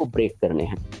फ्यूचर में आपको ब्रेक करने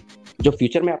हैं, जो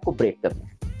फ्यूचर में आपको ब्रेक करने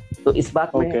हैं। तो इस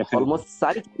बात में ऑलमोस्ट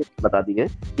सारी चीजें बता दी है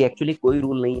कि एक्चुअली कोई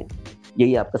रूल नहीं है,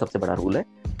 यही आपका सबसे बड़ा रूल है।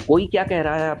 कोई क्या कह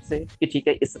रहा है आपसे कि ठीक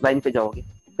है इस लाइन पे जाओगे,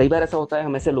 कई बार ऐसा होता है,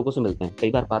 हम ऐसे लोगों से मिलते हैं,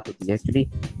 कई बार बात होती है एक्चुअली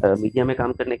मीडिया में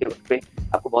काम करने के वक्त पे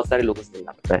आपको बहुत सारे लोगों से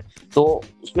मिलना पड़ता है। तो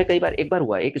उसमें कई बार, एक बार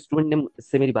हुआ एक स्टूडेंट ने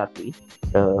इससे मेरी बात हुई,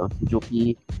 जो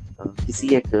कि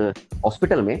किसी एक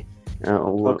हॉस्पिटल में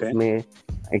उसमें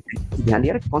ध्यान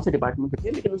दिया कौन से डिपार्टमेंट में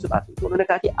थे, लेकिन उनसे बात हुई तो उन्होंने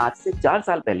कहा कि आज से 4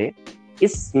 साल पहले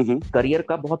इस करियर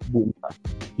का बहुत बूम था,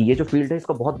 ये जो फील्ड है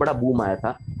इसका बहुत बड़ा बूम आया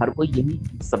था, हर कोई यही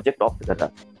सब्जेक्ट ऑप्ट कर रहा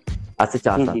था आज से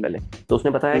 4 साल पहले। तो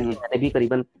उसने बताया कि मैंने भी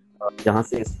करीबन जहाँ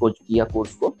से इसको किया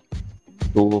कोर्स को,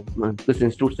 तो कुछ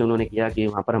इंस्टीट्यूट से उन्होंने किया कि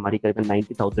वहाँ पर हमारी करीबन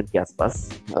 90,000 के आसपास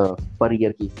पर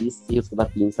ईयर की फीस थी। उसके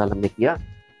बाद 3 साल हमने किया,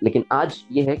 लेकिन आज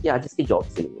ये है कि आज इसकी जॉब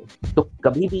से नहीं है। तो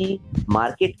कभी भी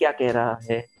मार्केट क्या कह रहा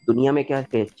है, दुनिया में क्या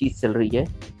चीज चल रही है,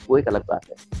 वो एक अलग बात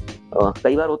है।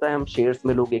 कई बार होता है हम शेयर्स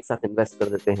में लोग एक साथ इन्वेस्ट कर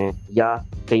देते हैं, या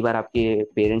कई बार आपके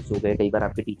पेरेंट्स हो गए, कई बार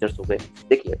आपके टीचर्स हो गए।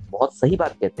 देखिए बहुत सही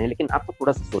बात कहते हैं, लेकिन आपको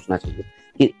थोड़ा सा सोचना चाहिए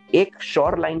कि एक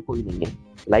श्योर लाइन कोई नहीं है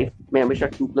लाइफ में, हमेशा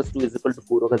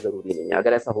 2+2=4 होगा जरूरी नहीं है।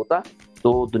 अगर ऐसा होता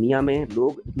तो दुनिया में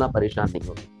लोग इतना परेशान नहीं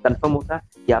होते। कंफर्म होता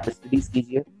कि आप स्टडीज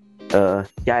कीजिए।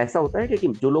 क्या ऐसा होता है कि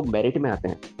जो लोग मेरिट में आते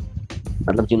हैं,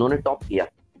 मतलब जिन्होंने टॉप किया,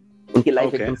 उनके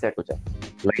लाइफ एकदम सेट हो जाए।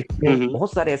 लाइफ में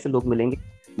बहुत सारे ऐसे लोग मिलेंगे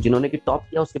जिन्होंने कि टॉप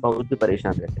किया उसके बावजूद भी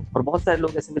परेशान रहते हैं, और बहुत सारे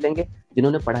लोग ऐसे मिलेंगे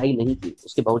जिन्होंने पढ़ाई नहीं की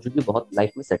उसके बावजूद भी बहुत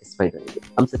लाइफ में सेटिस्फाइड रहेंगे।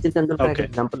 हम सचिन तेंदुलकर का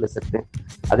एग्जांपल ले सकते हैं।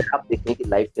 अगर आप देखें कि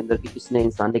लाइफ के अंदर कि किसने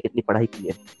इंसान ने कितनी पढ़ाई की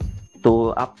है, तो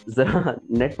आप जरा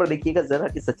नेट पर देखिएगा जरा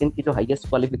कि सचिन की जो हाईएस्ट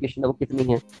क्वालिफिकेशन है वो कितनी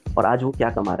है और आज वो क्या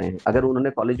कमा रहे हैं। अगर उन्होंने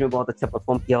कॉलेज में बहुत अच्छा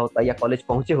परफॉर्म किया होता या कॉलेज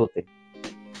पहुंचे होते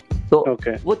तो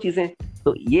वो चीजें,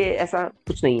 तो ये ऐसा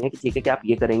कुछ नहीं है कि ठीक है कि आप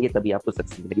ये करेंगे तभी आपको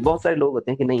सक्सेस मिलेगी। बहुत सारे लोग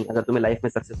होते हैं कि नहीं, अगर तुम्हें लाइफ में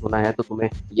सक्सेस होना है तो तुम्हें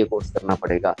ये कोर्स करना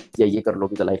पड़ेगा या ये कर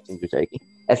लोगे तो लाइफ चेंज हो जाएगी।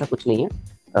 ऐसा कुछ नहीं है।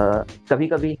 कभी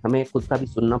कभी हमें खुद का भी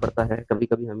सुनना पड़ता है, कभी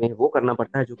कभी हमें वो करना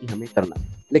पड़ता है जो कि हमें करना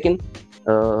है। लेकिन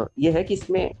ये है कि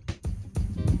इसमें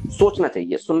सोचना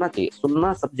चाहिए, सुनना चाहिए,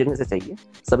 सुनना सब जगह से चाहिए।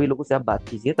 सभी लोगों से आप बात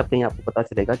कीजिए, तब कहीं आपको पता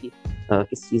चलेगा कि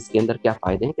किस चीज के अंदर क्या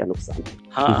फायदे हैं, क्या नुकसान है।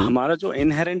 हाँ, हमारा जो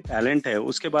इनहेरेंट टैलेंट है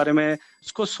उसके बारे में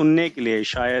उसको सुनने के लिए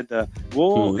शायद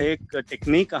वो एक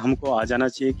टेक्निक हमको आ जाना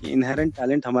चाहिए कि इनहेरेंट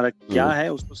टैलेंट हमारा क्या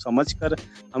है, उसको समझकर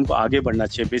हमको आगे बढ़ना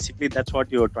चाहिए। Basically that's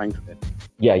what you are trying to tell.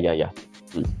 या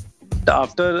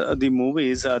After the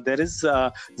movies, there is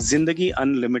Zindagi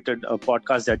Unlimited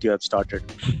podcast that you have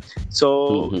started. So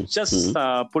just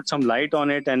put some light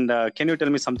on it and can you tell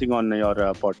me something on your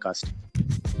podcast?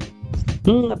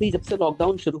 अभी जब से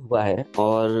lockdown शुरू हुआ है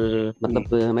और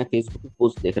मतलब मैं फेसबुक पे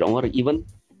पोस्ट देख रहा हूँ और इवन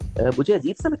मुझे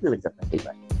अजीब सा लगने लग जाता है कई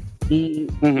बार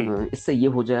कि इससे ये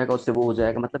हो जाएगा, उससे वो हो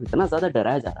जाएगा। मतलब इतना ज्यादा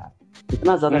डराया जा रहा है,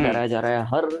 इतना ज्यादा डराया जा रहा है।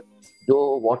 हर जो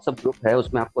व्हाट्सएप ग्रुप है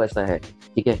उसमें आपको ऐसा है,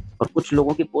 ठीक है। और कुछ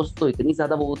लोगों की पोस्ट तो इतनी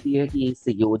ज्यादा वो होती है कि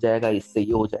इससे ये हो जाएगा, इससे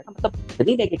ये हो जाएगा। मतलब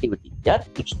इतनी नेगेटिविटी। यार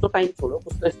कुछ तो टाइम छोड़ो,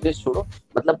 कुछ तो स्पेस छोड़ो।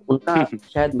 मतलब उनका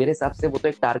शायद मेरे हिसाब से वो तो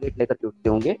एक टारगेट लेकर के उठते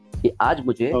होंगे कि आज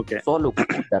मुझे 100 लोगों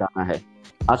को डराना है,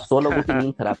 आज 100 लोगों की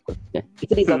नींद खराब कर दी है,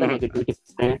 इतनी ज्यादा नेगेटिविटी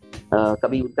है।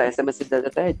 कभी उनका ऐसा मैसेज आ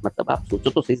जाता है, मतलब आप सोचो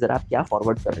तो सही जरा, आप क्या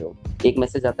फॉरवर्ड कर रहे हो। एक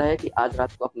मैसेज आता है कि आज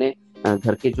रात को अपने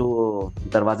घर के जो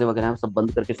दरवाजे वगैरह हैं सब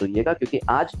बंद करके सोइएगा, क्योंकि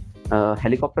आज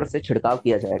हेलीकॉप्टर से छिड़काव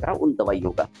किया जाएगा उन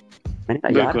दवाइयों का। मैंने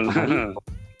कहा यार, बिल्कुल।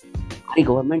 हमारी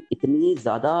गवर्नमेंट इतनी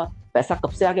ज्यादा पैसा कब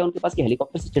से आ गया उनके पास कि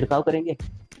हेलीकॉप्टर से छिड़काव करेंगे,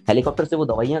 हेलीकॉप्टर से वो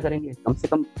दवाइयां करेंगे, कम से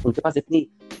कम उनके पास इतनी,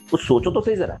 कुछ सोचो तो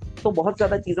सही जरा। तो बहुत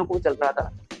ज्यादा चीजों को चल रहा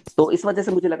था, तो इस वजह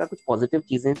से मुझे लगा कुछ पॉजिटिव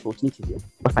चीजें सोचनी चाहिए।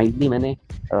 और फाइनली मैंने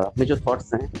अपने जो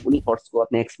थॉट्स हैं उन्हीं थॉट्स को,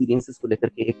 अपने एक्सपीरियंसेस को लेकर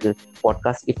के एक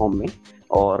पॉडकास्ट के फॉर्म में,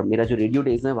 और मेरा जो रेडियो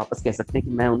डेज है वापस कह सकते हैं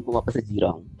कि मैं उनको वापस से जी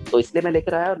रहा हूँ, तो इसलिए मैं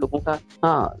लेकर आया लोगों का।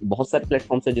 हाँ, बहुत सारे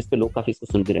प्लेटफॉर्म्स है जिसपे लोग काफी इसको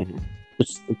सुन भी रहे हैं,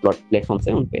 कुछ प्लेटफॉर्म्स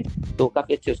हैं उनपे तो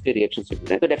काफी अच्छे उसके रिएक्शन मिल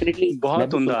रहे हैं, तो डेफिनेटली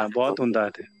बहुत उम्दा, बहुत उम्दा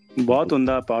थे, बहुत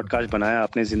उम्दा पॉडकास्ट बनाया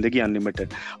आपने, जिंदगी अनलिमिटेड।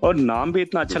 और नाम भी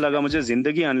इतना अच्छा लगा मुझे,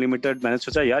 जिंदगी अनलिमिटेड। मैंने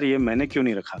सोचा यार ये मैंने क्यों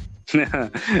नहीं रखा।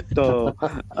 तो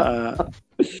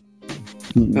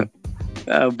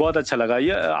बहुत अच्छा लगा,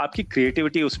 ये आपकी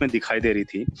क्रिएटिविटी उसमें दिखाई दे रही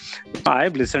थी। I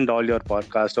have listened all your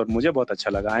podcast और मुझे बहुत अच्छा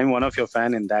लगा। I am one of your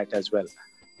fan in that as well.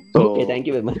 Okay, thank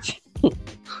you very much.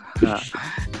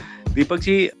 Deepak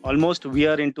ji, almost we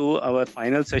are into our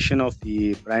final session of the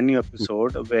brand new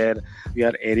episode where we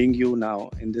are airing you now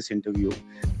in this interview.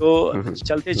 तो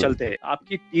चलते चलते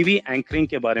आपकी TV anchoring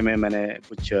के बारे में मैंने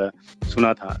कुछ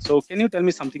सुना था। So can you tell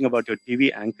me something about your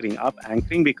TV anchoring? आप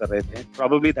एंकरिंग भी कर रहे थे,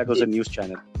 probably that was a news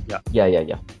channel.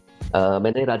 या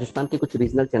मैंने राजस्थान के कुछ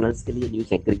रीजनल चैनल्स के लिए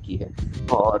न्यूज एंकरिंग की है,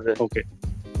 और Okay.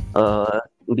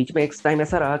 बीच में एक टाइम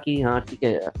ऐसा रहा कि हाँ ठीक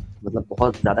है, मतलब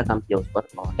बहुत ज्यादा काम किया उस पर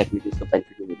और टेक्निकली उसका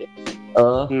बेनिफिट भी मिले।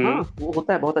 हाँ, वो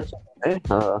होता है, बहुत अच्छा होता है।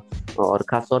 और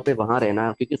खास तौर पे वहाँ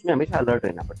रहना, क्योंकि उसमें हमेशा अलर्ट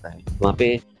रहना पड़ता है। वहाँ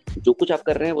पे जो कुछ आप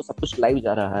कर रहे हैं वो सब कुछ लाइव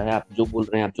जा रहा है, आप जो बोल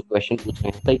रहे हैं, आप जो क्वेश्चन पूछ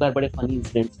रहे हैं, कई बार बड़े फनी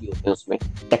इंसिडेंट्स भी होते हैं उसमें,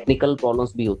 टेक्निकल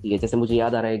प्रॉब्लम्स भी होती है। जैसे मुझे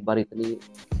याद आ रहा है एक बार, इतनी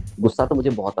गुस्सा तो मुझे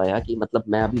बहुत आया कि मतलब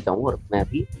मैं अभी जाऊँ और मैं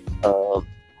अभी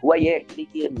हुआ ये एक्चुअली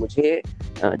कि मुझे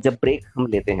जब ब्रेक हम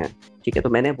लेते हैं, ठीक है, तो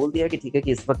मैंने बोल दिया कि ठीक है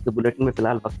कि इस वक्त बुलेटिन में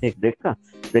फिलहाल वक्त है एक ब्रेक का,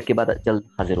 ब्रेक के बाद जल्द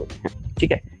हाजिर होते हैं,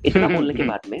 ठीक है। इतना बोलने के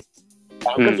बाद में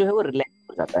एंकर जो है वो रिलैक्स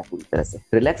हो जाता है, पूरी तरह से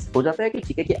रिलैक्स हो जाता है कि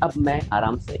ठीक है कि अब मैं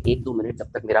आराम से 1-2 मिनट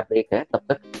जब तक मेरा ब्रेक है तब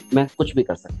तक मैं कुछ भी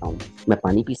कर सकता हूँ, मैं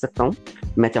पानी पी सकता हूँ,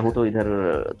 मैं चाहूँ तो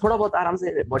इधर थोड़ा बहुत आराम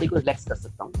से बॉडी को रिलैक्स कर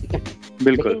सकता हूँ, ठीक है।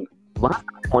 बिल्कुल। लेकिन वहाँ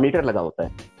मॉनिटर लगा होता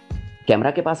है, कैमरा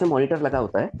के पास में मॉनिटर लगा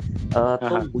होता है।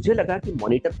 तो मुझे लगा कि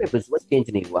मॉनिटर पे विजुअल चेंज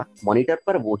नहीं हुआ, मॉनिटर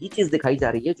पर वही चीज दिखाई जा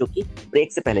रही है जो कि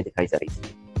ब्रेक से पहले दिखाई जा रही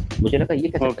थी। मुझे लगा ये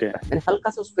कैसे हो सकता है? मैंने हल्का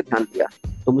सा उस पर ध्यान दिया,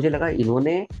 तो मुझे लगा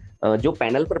इन्होंने जो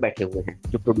पैनल पर बैठे हुए हैं,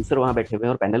 जो प्रोड्यूसर वहां बैठे हुए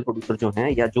हैं और पैनल प्रोड्यूसर जो हैं,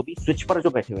 या जो भी स्विच पर जो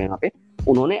बैठे हुए हैं वहां पे,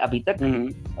 उन्होंने अभी तक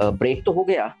ब्रेक तो हो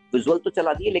गया, विजुअल तो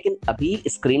चला दिए, लेकिन अभी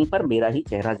स्क्रीन पर मेरा ही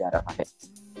चेहरा जा रहा है।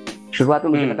 शुरुआत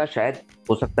में मुझे लगा शायद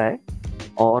हो सकता है,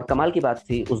 और कमाल की बात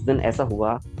थी उस दिन ऐसा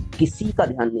हुआ, किसी का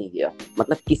ध्यान नहीं गया,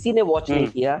 मतलब किसी ने वॉच नहीं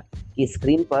किया कि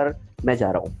स्क्रीन पर मैं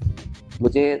जा रहा हूँ।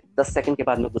 मुझे 10 सेकंड के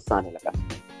बाद में गुस्सा आने लगा,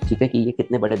 ठीक है, कि ये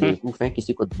कितने बड़े बेवकूफ हैं,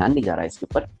 किसी को ध्यान नहीं जा रहा है इसके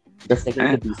ऊपर। 10 सेकंड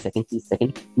के 20 सेकंड 30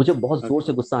 सेकंड मुझे बहुत जोर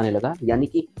से गुस्सा आने लगा, यानी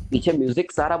कि पीछे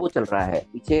म्यूजिक सारा वो चल रहा है,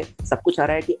 पीछे सब कुछ आ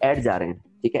रहा है कि ऐड जा रहे हैं,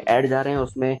 ठीक है, ऐड जा रहे हैं,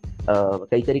 उसमें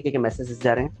कई तरीके के मैसेजेस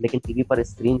जा रहे हैं, लेकिन टीवी पर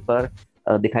स्क्रीन पर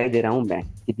दिखाई दे रहा हूँ मैं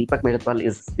कि दीपक मेहरपाल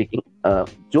इज स्पीकिंग,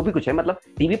 जो भी कुछ है, मतलब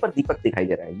टीवी पर दीपक दिखाई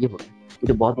दे रहा है, ये हो रहा है।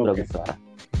 मुझे बहुत बुरा गुस्सा आ रहा है।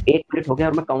 1 मिनट हो गया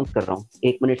और मैं काउंट कर रहा हूँ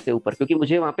 1 मिनट से ऊपर, क्योंकि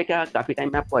मुझे वहाँ पे क्या काफी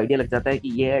टाइम में आपको आइडिया लग जाता है कि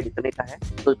ये ऐड इतने का है,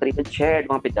 तो करीबन 6 ऐड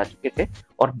वहाँ पे जा चुके थे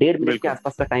और 1.5 मिनट के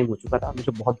आसपास का टाइम हो चुका था।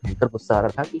 मुझे बहुत भयंकर गुस्सा आ रहा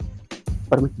था कि,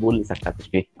 पर मैं बोल नहीं सकता कुछ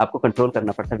भी, आपको कंट्रोल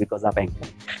करना पड़ता है बिकॉज आप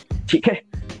एंकर, ठीक है।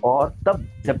 और तब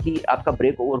जबकि आपका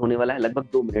ब्रेक ओवर होने वाला है लगभग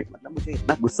 2 मिनट, मतलब मुझे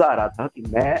इतना गुस्सा आ रहा था कि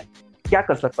मैं क्या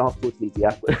कर सकता हूँ, आप सोच लीजिए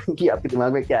आप कि आपके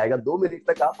दिमाग में क्या आएगा। 2 मिनट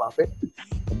तक आप वहाँ पे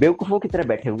बेवकूफों की तरह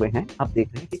बैठे हुए हैं, आप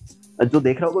देख रहे हैं कि जो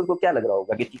देख रहा होगा उसको क्या लग रहा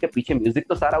होगा कि ठीक है, पीछे म्यूजिक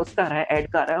तो सारा उसका आ रहा है, ऐड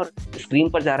का आ रहा है, और स्क्रीन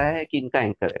पर जा रहा है कि इनका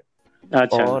एंकर है।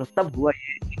 अच्छा। और तब हुआ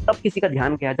ये, तब किसी का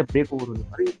ध्यान गया जब ब्रेक ओवर होने,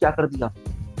 अरे क्या कर दिया,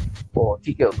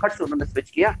 ठीक है, फट से उन्होंने स्विच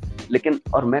किया, लेकिन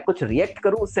और मैं कुछ रिएक्ट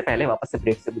करूं उससे पहले वापस से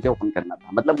ब्रेक से मुझे ओपन करना था,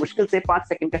 मतलब मुश्किल से 5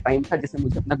 सेकंड का टाइम था जिसमें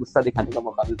मुझे अपना गुस्सा दिखाने का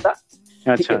मौका मिलता।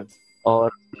 अच्छा।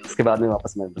 और उसके बाद में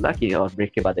वापस मैंने बोला कि और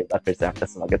ब्रेक के बाद एक बार फिर से आपका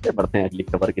स्वागत है, बढ़ते हैं अगली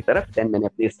खबर की तरफ। देन मैंने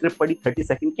अपनी स्क्रिप्ट पढ़ी 30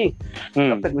 सेकंड की,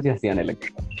 तब तक मुझे हंसी आने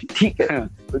लगी, ठीक है।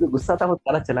 तो जो गुस्सा था वो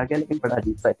सारा चला गया, लेकिन बड़ा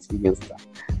अजीब सा एक्सपीरियंस था।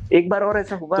 एक बार और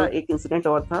ऐसा हुआ, एक इंसिडेंट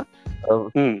और था,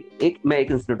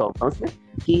 एक इंसिडेंट और था उसमें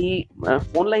कि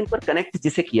फोन लाइन पर कनेक्ट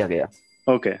जिसे किया गया,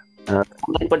 ओके,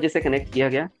 फोन लाइन पर जिसे कनेक्ट किया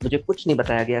गया, मुझे कुछ नहीं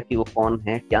बताया गया कि वो कौन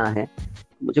है, क्या है,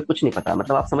 मुझे कुछ नहीं पता।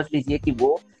 मतलब आप समझ लीजिए कि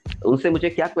वो, उनसे मुझे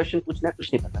क्या क्वेश्चन पूछना है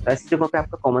कुछ नहीं पता था। ऐसी जगहों पे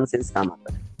आपका कॉमन सेंस काम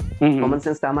आता है, कॉमन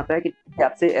सेंस काम आता है कि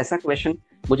आपसे ऐसा क्वेश्चन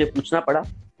मुझे पूछना पड़ा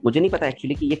मुझे नहीं पता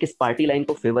एक्चुअली कि ये किस पार्टी लाइन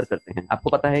को फेवर करते हैं। आपको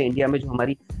पता है इंडिया में जो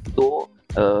हमारी दो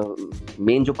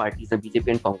मेन जो पार्टीज हैं,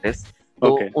 बीजेपी एंड कांग्रेस, तो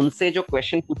Okay. उनसे जो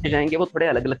क्वेश्चन पूछे जाएंगे वो थोड़े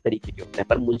अलग अलग तरीके के होते हैं।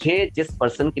 पर मुझे जिस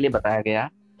पर्सन के लिए बताया गया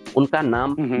उनका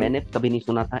नाम मैंने कभी नहीं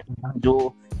सुना था। जो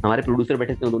हमारे प्रोड्यूसर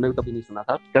बैठे थे उन्होंने भी कभी नहीं सुना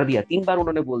था। कर दिया 3 बार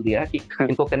उन्होंने बोल दिया कि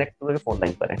इनको कनेक्ट करके फोन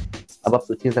लाइन पर है। अब आप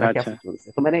सोचिए जरा क्या अच्छा। पूछूं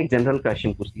उनसे। तो मैंने एक जनरल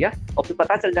क्वेश्चन पूछ लिया और फिर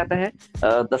पता चल जाता है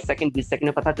 10 सेकंड 20 सेकंड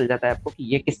में पता चल जाता है आपको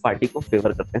कि ये किस पार्टी को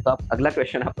फेवर करते हैं। तो आप अगला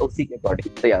क्वेश्चन आपका उसी के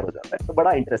अकॉर्डिंग तैयार हो जाता है। तो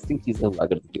बड़ा इंटरेस्टिंग चीजें हुआ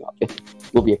करती थी वहाँ पे,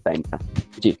 वो भी एक टाइम था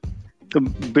जी। तो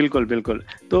बिल्कुल बिल्कुल।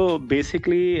 तो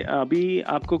बेसिकली अभी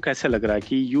आपको कैसा लग रहा है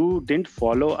कि यू डिडंट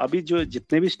फॉलो, अभी जो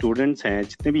जितने भी स्टूडेंट्स हैं,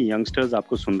 जितने भी यंगस्टर्स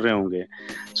आपको सुन रहे होंगे,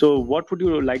 so what would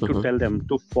you like to tell them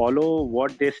to follow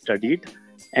what they studied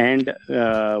and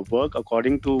work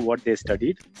according to what they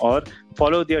studied, और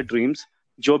फॉलो देयर ड्रीम्स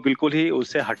जो बिल्कुल ही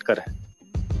उससे हटकर है?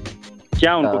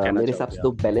 क्या उनको कहना मेरे हिसाब चाहोगे से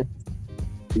तो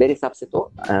बैलेंस, मेरे हिसाब से तो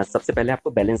सबसे पहले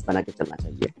आपको बैलेंस बना के चलना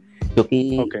चाहिए।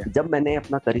 क्योंकि जब मैंने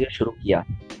अपना करियर शुरू किया,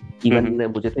 इवन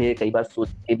मुझे तो ये कई बार सोच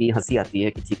के भी हंसी आती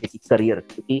है कि ठीक है कि करियर,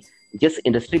 क्योंकि जिस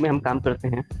इंडस्ट्री में हम काम करते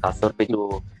हैं, खासतौर पे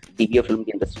जो टीवी और फिल्म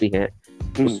की इंडस्ट्री है,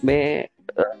 उसमें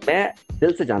मैं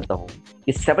दिल से जानता हूँ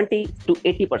कि 70 to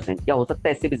 80%, क्या हो सकता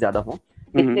है इससे भी ज्यादा हो,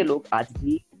 कितने लोग आज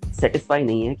भी सेटिस्फाई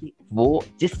नहीं है कि वो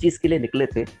जिस चीज के लिए निकले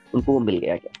थे उनको वो मिल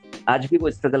गया क्या। आज भी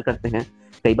वो स्ट्रगल करते हैं,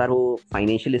 कई बार वो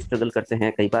फाइनेंशियल स्ट्रगल करते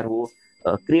हैं, कई बार वो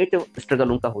क्रिएटिव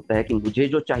स्ट्रगल उनका होता है कि मुझे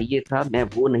जो चाहिए था मैं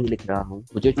वो नहीं लिख रहा हूँ,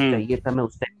 मुझे जो चाहिए था मैं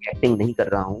उस टाइप की एक्टिंग नहीं कर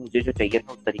रहा हूँ, मुझे जो चाहिए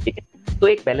था उस तरीके के। तो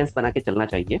एक बैलेंस बना के चलना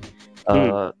चाहिए।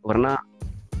 वरना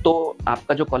तो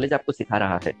आपका जो कॉलेज आपको सिखा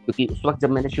रहा है, क्योंकि उस वक्त जब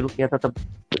मैंने शुरू किया था तब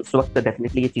उस वक्त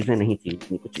डेफिनेटली ये चीजें नहीं थी,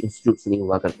 कुछ इंस्टीट्यूट्स नहीं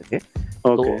हुआ करते थे,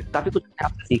 तो काफी कुछ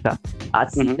आपसे सीखा। आज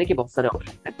सीखने के बहुत सारे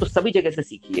ऑप्शन हैं, तो सभी जगह से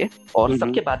सीखिए और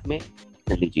सबके बाद में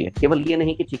लीजिए। केवल ये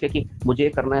नहीं कि ठीक है कि मुझे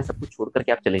करना है सब कुछ छोड़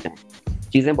करके आप चले जाएं।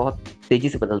 चीजें बहुत तेजी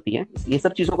से बदलती हैं, इसलिए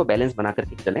सब चीजों को बैलेंस बना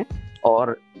करके चलें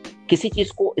और किसी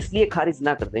चीज को इसलिए खारिज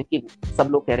ना कर दें कि सब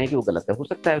लोग कह रहे हैं कि वो गलत है। हो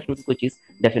सकता है उसमें कोई चीज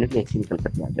डेफिनेटली अच्छी निकल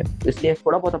करके आ जाए, तो इसलिए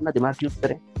थोड़ा बहुत अपना दिमाग यूज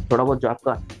करें। थोड़ा बहुत जो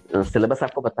आपका सिलेबस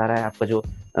आपको बता रहा है, आपका जो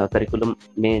करिकुलम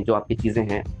में जो आपकी चीजें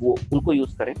हैं वो उनको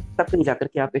यूज करें, तब कहीं जाकर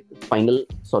के आप एक फाइनल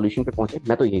सॉल्यूशन पे पहुंचे।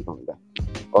 मैं तो यही कहूंगा,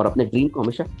 और अपने ड्रीम को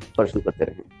हमेशा परस्यू करते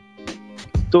रहें।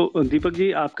 तो दीपक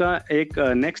जी, आपका एक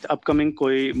नेक्स्ट अपकमिंग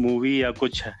कोई मूवी या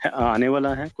कुछ आने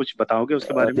वाला है, कुछ बताओगे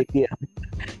उसके बारे में? देखिए,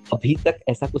 अभी तक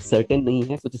ऐसा कुछ सर्टेन नहीं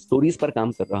है, कुछ स्टोरीज पर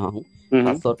काम कर रहा हूँ।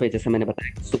 खासतौर पे जैसे मैंने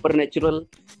बताया, सुपर नेचुरल,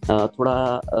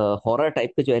 थोड़ा हॉरर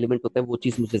टाइप के जो एलिमेंट होता है वो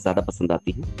चीज मुझे ज्यादा पसंद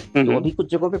आती है। तो अभी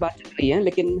कुछ जगहों पे बात चल रही है,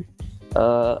 लेकिन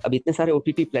अभी इतने सारे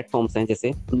OTT प्लेटफॉर्म्स हैं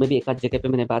जैसे, उनमें भी एक आध जगह पे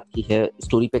मैंने बात की है,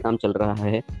 स्टोरी पे काम चल रहा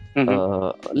है।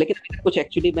 लेकिन अभी तक कुछ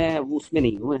एक्चुअली मैं वो उसमें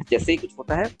नहीं हूँ। जैसे ही कुछ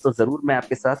होता है तो जरूर मैं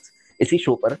आपके साथ इसी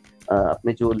शो पर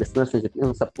अपने जो लिसनर्स हैं जितने,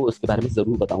 उन सबको उसके बारे में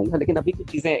जरूर बताऊंगा। लेकिन अभी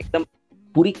कुछ चीजें एकदम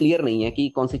पूरी क्लियर नहीं है कि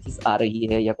कौन सी चीज आ रही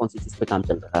है या कौन सी चीज पे काम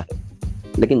चल रहा है।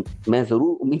 लेकिन मैं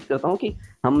जरूर उम्मीद करता हूँ कि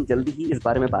हम जल्दी ही इस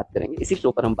बारे में बात करेंगे, इसी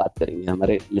शो पर हम बात करेंगे,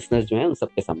 हमारे लिसनर्स जो हैं उन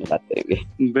सबके सामने बात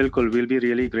करेंगे। बिल्कुल, we'll be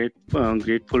really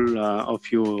grateful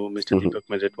of you, Mr.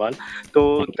 Deepak Medetwal. So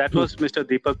that was Mr.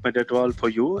 Deepak Medetwal for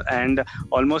you, and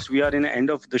almost we are in the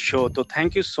end of the show. So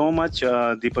thank you so much,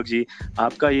 Deepak ji.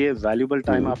 आपका ये valuable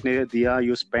time आपने दिया.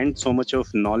 You spent so much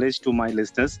of knowledge to my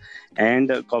listeners,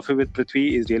 and Coffee with Prithvi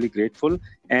is really grateful.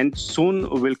 And soon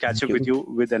we'll catch up with you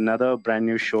with another brand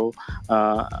new show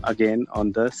again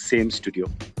on the same studio.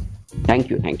 Thank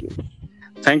you.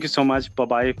 Thank you so much. Bye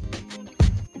bye.